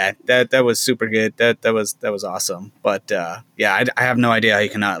was that was super good. That was awesome. But I have no idea how you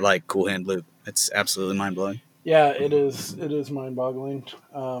cannot like Cool Hand Luke. It's absolutely mind blowing. Yeah, it is. It is mind boggling.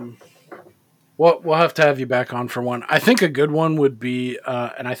 We'll have to have you back on for one. I think a good one would be,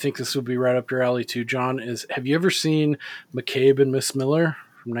 and I think this would be right up your alley too, John. Is have you ever seen McCabe and Miss Miller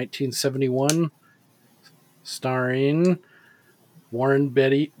from 1971, starring Warren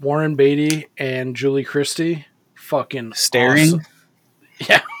Beatty, and Julie Christie? Fucking Staring. Awesome.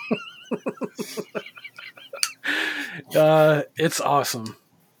 Yeah. It's awesome.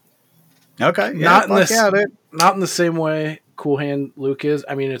 Okay, yeah, Not in fuck this, yeah, dude. not in the same way Cool Hand Luke is.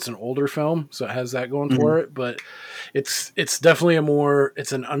 I mean, it's an older film, so it has that going Mhm. for it. But it's definitely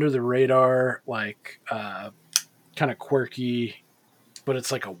it's an under the radar, like kind of quirky, but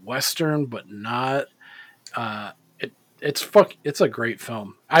it's like a western, but not. Uh, it's a great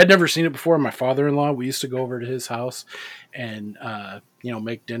film. I'd never seen it before. My father-in-law, we used to go over to his house and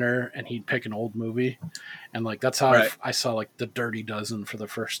make dinner, and he'd pick an old movie, and like that's how Right. I saw like The Dirty Dozen for the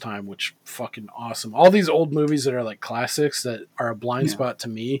first time, which fucking awesome. All these old movies that are like classics that are a blind Yeah. spot to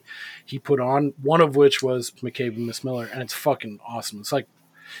me, he put on, one of which was McCabe and Miss Miller, and it's fucking awesome. It's like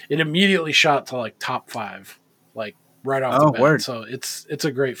it immediately shot to like top 5, like right off the Oh, bat. word. So it's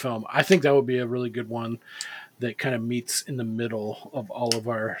a great film. I think that would be a really good one that kind of meets in the middle of all of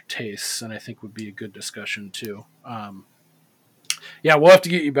our tastes, and I think would be a good discussion too. Yeah, we'll have to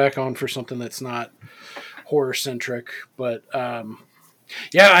get you back on for something that's not horror centric, but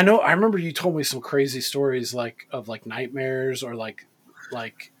yeah, I know. I remember you told me some crazy stories like of like nightmares or like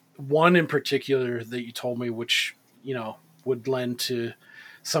one in particular that you told me, which would lend to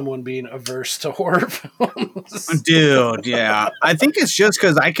someone being averse to horror films. Dude, yeah. I think it's just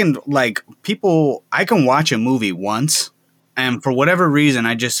because I can I can watch a movie once, and for whatever reason,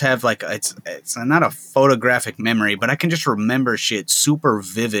 I just have like it's not a photographic memory, but I can just remember shit super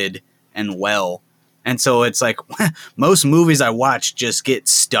vivid and well, and so it's like most movies I watch just get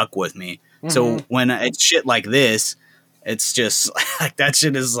stuck with me. So Mhm. when it's shit like this, it's just like that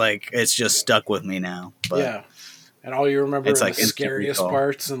shit is like it's just stuck with me now. But Yeah, and all you remember it's are the like instant scariest recall.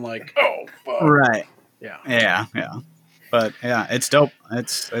 parts, and like, oh fuck, Right. yeah. Yeah. Yeah. But yeah, it's dope.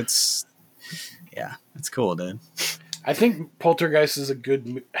 It's yeah, it's cool, dude. I think Poltergeist is a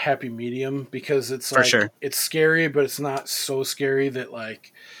good happy medium because it's For like sure. it's scary, but it's not so scary that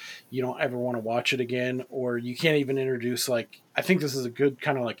like you don't ever want to watch it again, or you can't even introduce like. I think this is a good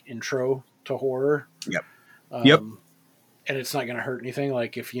kind of like intro to horror, Yep. Yep. um, and it's not going to hurt anything.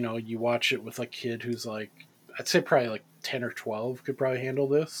 Like if you watch it with a kid who's like, I'd say probably like 10 or 12 could probably handle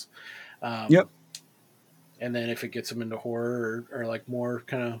this, Yep. um, and then if it gets them into horror or like more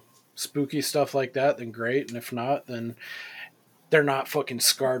kind of spooky stuff like that, then great. And if not, then they're not fucking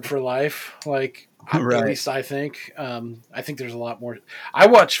scarred for life. Like at Right. least I think. I think there's a lot more. I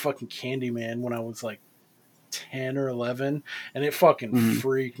watched fucking Candyman when I was like 10 or 11, and it fucking Mhm.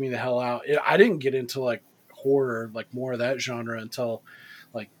 freaked me the hell out. I didn't get into like horror, like more of that genre until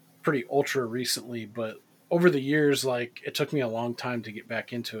like pretty ultra recently, but over the years, like it took me a long time to get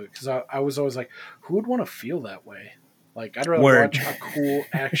back into it because I was always like, who would want to feel that way? Like I'd rather Word. watch a cool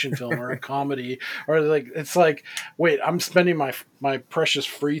action film or a comedy, or like it's like, wait, I'm spending my precious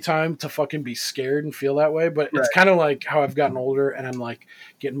free time to fucking be scared and feel that way. But it's Right. kind of like how I've gotten older and I'm like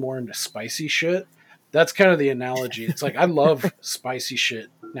getting more into spicy shit. That's kind of the analogy. It's like I love spicy shit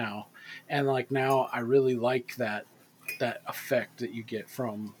now, and like now I really like that effect that you get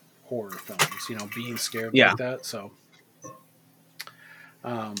from horror films. Being scared Yeah. like that. So,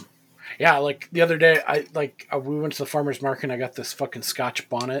 um, yeah, like the other day, we went to the farmer's market and I got this fucking Scotch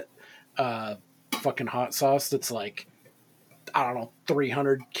bonnet, uh, fucking hot sauce that's like, I don't know,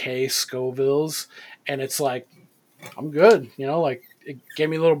 300K Scovilles. And it's like, I'm good, like it gave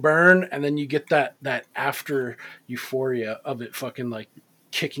me a little burn. And then you get that after euphoria of it fucking like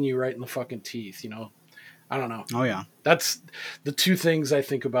kicking you right in the fucking teeth. I don't know. Oh yeah. That's the two things I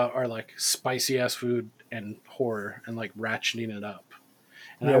think about are like spicy ass food and horror and like ratcheting it up.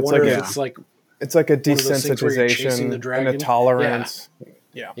 And I Yeah, wonder if Yeah. it's like it's like a one of those things where you're chasing the desensitization and a dragon. tolerance.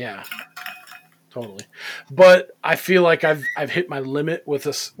 Yeah. Yeah, totally. But I feel like I've hit my limit with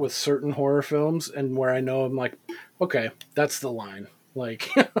certain horror films, and where I know I'm like, okay, that's the line. Like,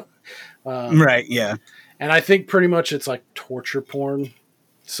 um, Right. Yeah. and I think pretty much it's like torture porn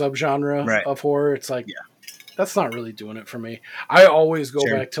subgenre Right. of horror. It's like Yeah. that's not really doing it for me. I always go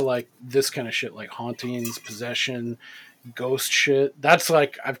Sure. back to like this kind of shit, like hauntings, possession, ghost shit. That's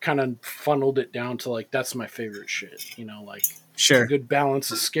like I've kind of funneled it down to like that's my favorite shit. Like it's a Sure. good balance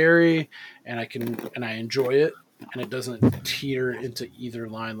of scary, and I enjoy it, and it doesn't teeter into either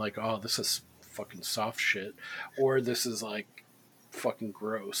line. Like, oh, this is fucking soft shit, or this is like fucking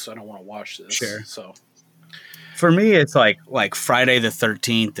gross. I don't want to watch this. Sure. So For me, it's like Friday the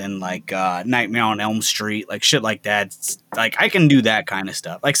 13th and like Nightmare on Elm Street, like shit like that. It's, like I can do that kind of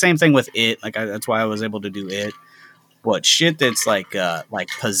stuff. Like same thing with It. Like that's why I was able to do It. But shit that's like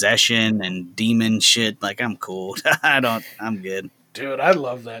possession and demon shit, like I'm cool. I'm good. dude, I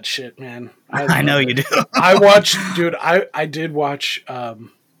love that shit, man. I know love you it. do. I watched, dude. I did watch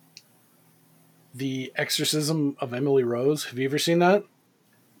the Exorcism of Emily Rose. Have you ever seen that,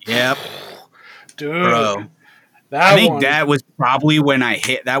 Yep, dude? bro. I think one. that was probably when I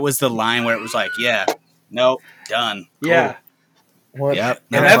hit. That was the line where it was like, yeah, nope, done. Cool. Yeah. What? Yep.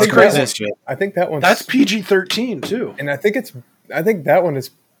 And now that's fuck crazy. this shit. I think that one's That's PG-13 too. and I think that one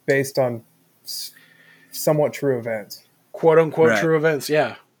is based on somewhat true events. Quote unquote Right. true events.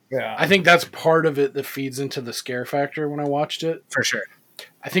 Yeah. Yeah, I think that's part of it that feeds into the scare factor when I watched it. For sure.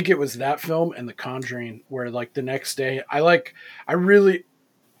 I think it was that film and The Conjuring where like the next day I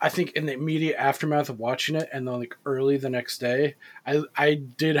think in the immediate aftermath of watching it and then like early the next day, I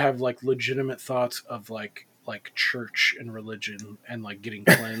did have like legitimate thoughts of like church and religion and like getting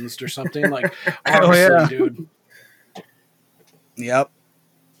cleansed or something. Like honestly, yeah. dude. Yep.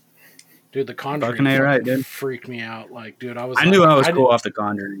 Dude, The Conjuring Fucking A right, dude. freaked me out. Like, dude, I knew I was didn't- cool off The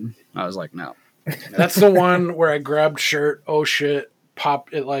Conjuring. I was like, no. That's the one where I grabbed shirt. Oh shit!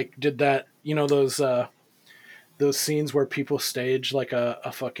 Pop! It like did that. You know those scenes where people stage like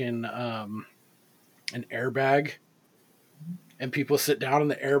a fucking an airbag, and people sit down and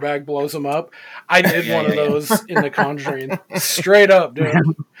the airbag blows them up. I did one of those in The Conjuring. Straight up, dude.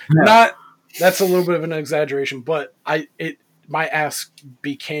 Not. That's a little bit of an exaggeration, but my ass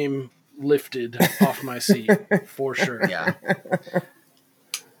became lifted off my seat for sure. Yeah.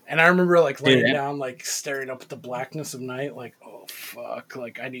 And I remember like laying Dude. down, like staring up at the blackness of night, like, oh fuck,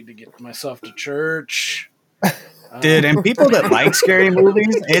 like I need to get myself to church. Dude, and people that like scary movies,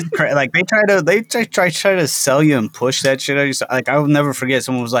 it's like they try to sell you and push that shit out. Like I will never forget,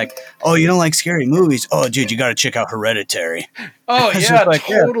 someone was like, "Oh, you don't like scary movies? Oh, dude, you got to check out Hereditary." Oh It's yeah, just like,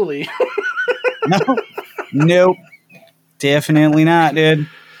 yeah. totally. No, nope, definitely not, dude.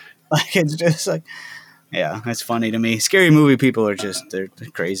 Like it's just like, yeah, it's funny to me. Scary movie people are just they're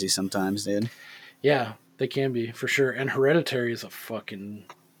crazy sometimes, dude. Yeah, they can be for sure. And Hereditary is that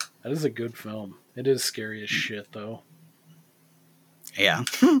is a good film. It is scary as shit though. Yeah,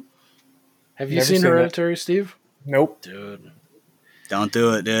 Have you Never seen seen it. Hereditary, Steve? nope. Dude, don't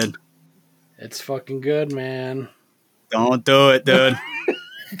do it, dude. it's fucking good, man. Don't do it, dude.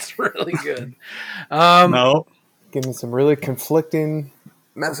 It's really good. No. Getting some really conflicting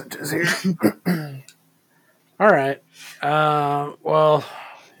messages here. All right. Well,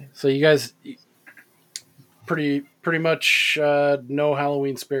 so you guys pretty much no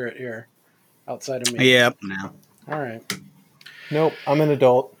Halloween spirit here outside of me. Yep. No. All right. Nope, I'm an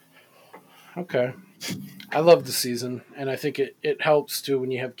adult. Okay. I love the season, and I think it helps too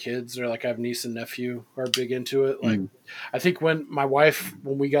when you have kids or like I have niece and nephew who are big into it. Like I think when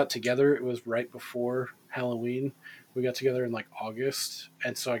we got together, it was right before Halloween. We got together in like August,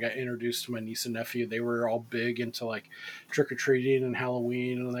 and so I got introduced to my niece and nephew. They were all big into like trick or treating and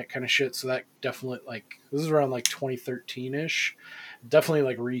Halloween and that kind of shit. So that definitely like this is around like 2013 ish. Definitely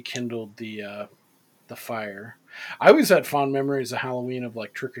like rekindled the fire. I always had fond memories of Halloween of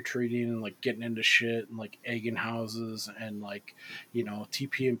like trick or treating and like getting into shit and like egging houses and like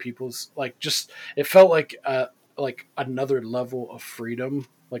TPing people's like just it felt like another level of freedom.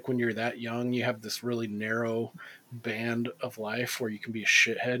 Like when you're that young, you have this really narrow band of life where you can be a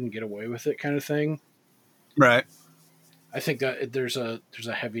shithead and get away with it, kind of thing. Right. I think that there's a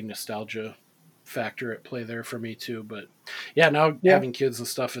heavy nostalgia factor at play there for me too. But yeah, now having kids and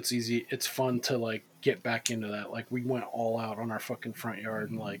stuff, it's easy. It's fun to like get back into that. Like we went all out on our fucking front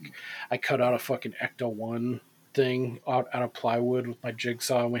yard and like I cut out a fucking Ecto-1 thing out of plywood with my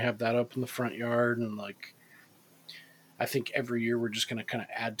jigsaw and we have that up in the front yard and like I think every year we're just going to kind of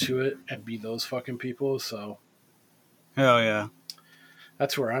add to it and be those fucking people. So Hell yeah.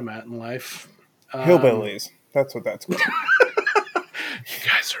 that's where I'm at in life. Hillbillies. That's what that's called. You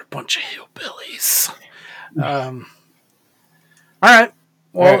guys are a bunch of hillbillies. All right.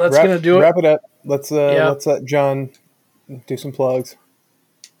 Well, All right, that's going to do it. Wrap it up. Let's let John do some plugs.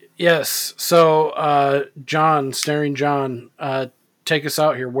 Yes. So, John, Staring John, take us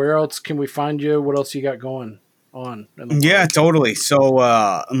out here. Where else can we find you? What else you got going on? Yeah, totally. So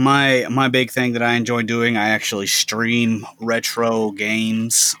my big thing that I enjoy doing, I actually stream retro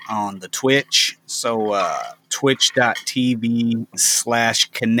games on the Twitch. So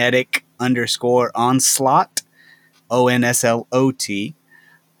twitch.tv/kinetic_onslaught,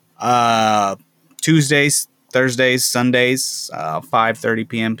 ONSLOT. Tuesdays, Thursdays, Sundays, 5:30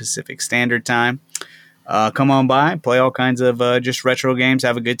 p.m. Pacific Standard Time. Come on by, play all kinds of just retro games,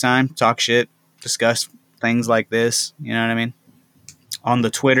 have a good time, talk shit, discuss things like this. You know what I mean? On the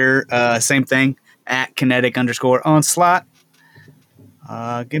Twitter, same thing, @kinetic_onslaught.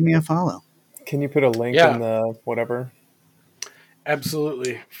 Give me a follow. Can you put a link in the whatever?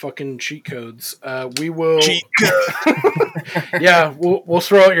 Absolutely. Fucking cheat codes. We will. Cheat Yeah, we'll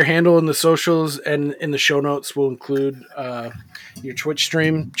throw out your handle in the socials and in the show notes. We'll include your Twitch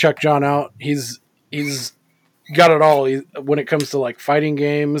stream. Check John out. He's got it all when it comes to like fighting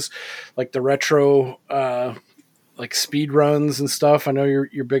games, like the retro, like speed runs and stuff. I know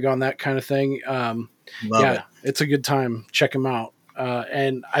you're big on that kind of thing. Love it. It's a good time. Check them out.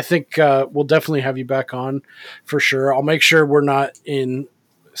 And I think we'll definitely have you back on for sure. I'll make sure we're not in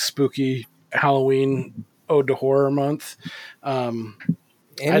spooky Halloween Ode to Horror month.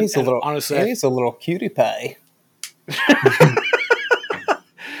 Annie's a little cutie pie.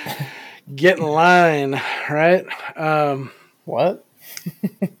 Get in line, right? What?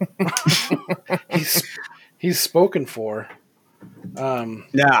 He's spoken for.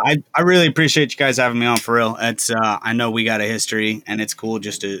 Yeah, I really appreciate you guys having me on for real. It's I know we got a history, and it's cool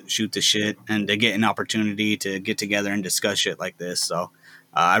just to shoot the shit and to get an opportunity to get together and discuss shit like this. So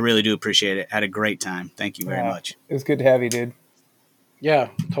I really do appreciate it. Had a great time. Thank you very much. It was good to have you, dude. Yeah,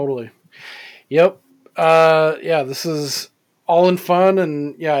 totally. Yep. This is all in fun,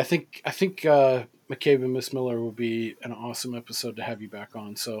 and yeah, I think McCabe and Miss Miller will be an awesome episode to have you back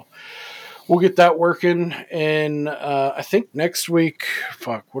on. So we'll get that working, and I think next week.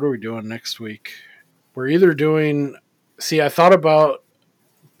 Fuck, what are we doing next week? We're either doing. See, I thought about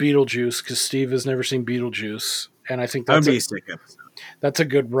Beetlejuice because Steve has never seen Beetlejuice, and I think That would be a sick episode. that's a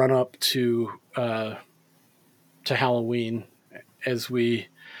good run up to Halloween as we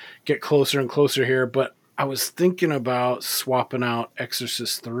get closer and closer here. But I was thinking about swapping out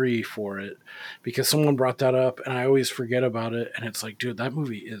Exorcist 3 for it because someone brought that up and I always forget about it. And it's like, dude, that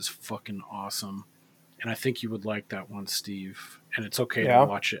movie is fucking awesome. And I think you would like that one, Steve. And it's okay to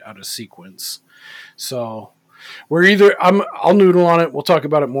watch it out of sequence. So we're either, I'll noodle on it. We'll talk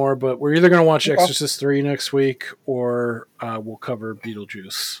about it more, but we're either going to watch Exorcist 3 next week or we'll cover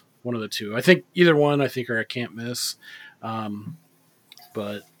Beetlejuice. One of the two. I think either one, I can't miss.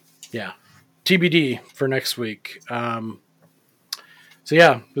 But yeah, TBD for next week. So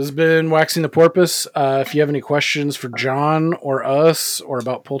yeah, this has been Waxing the Porpoise. If you have any questions for John or us or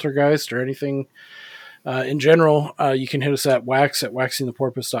about Poltergeist or anything in general, you can hit us at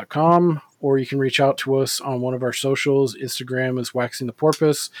wax@waxingtheporpoise.com, or you can reach out to us on one of our socials. Instagram is Waxing the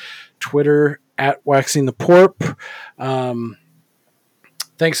Porpoise, Twitter at Waxing the Porp.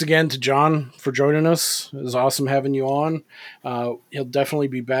 Thanks again to John for joining us. It was awesome having you on. He'll definitely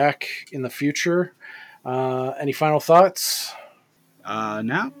be back in the future. Any final thoughts?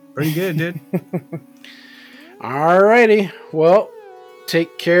 No, pretty good, dude. Alrighty. Well,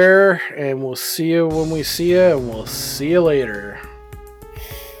 take care, and we'll see you when we see you, and we'll see you later.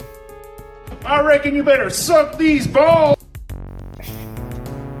 I reckon you better suck these balls.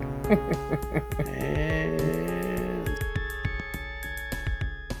 And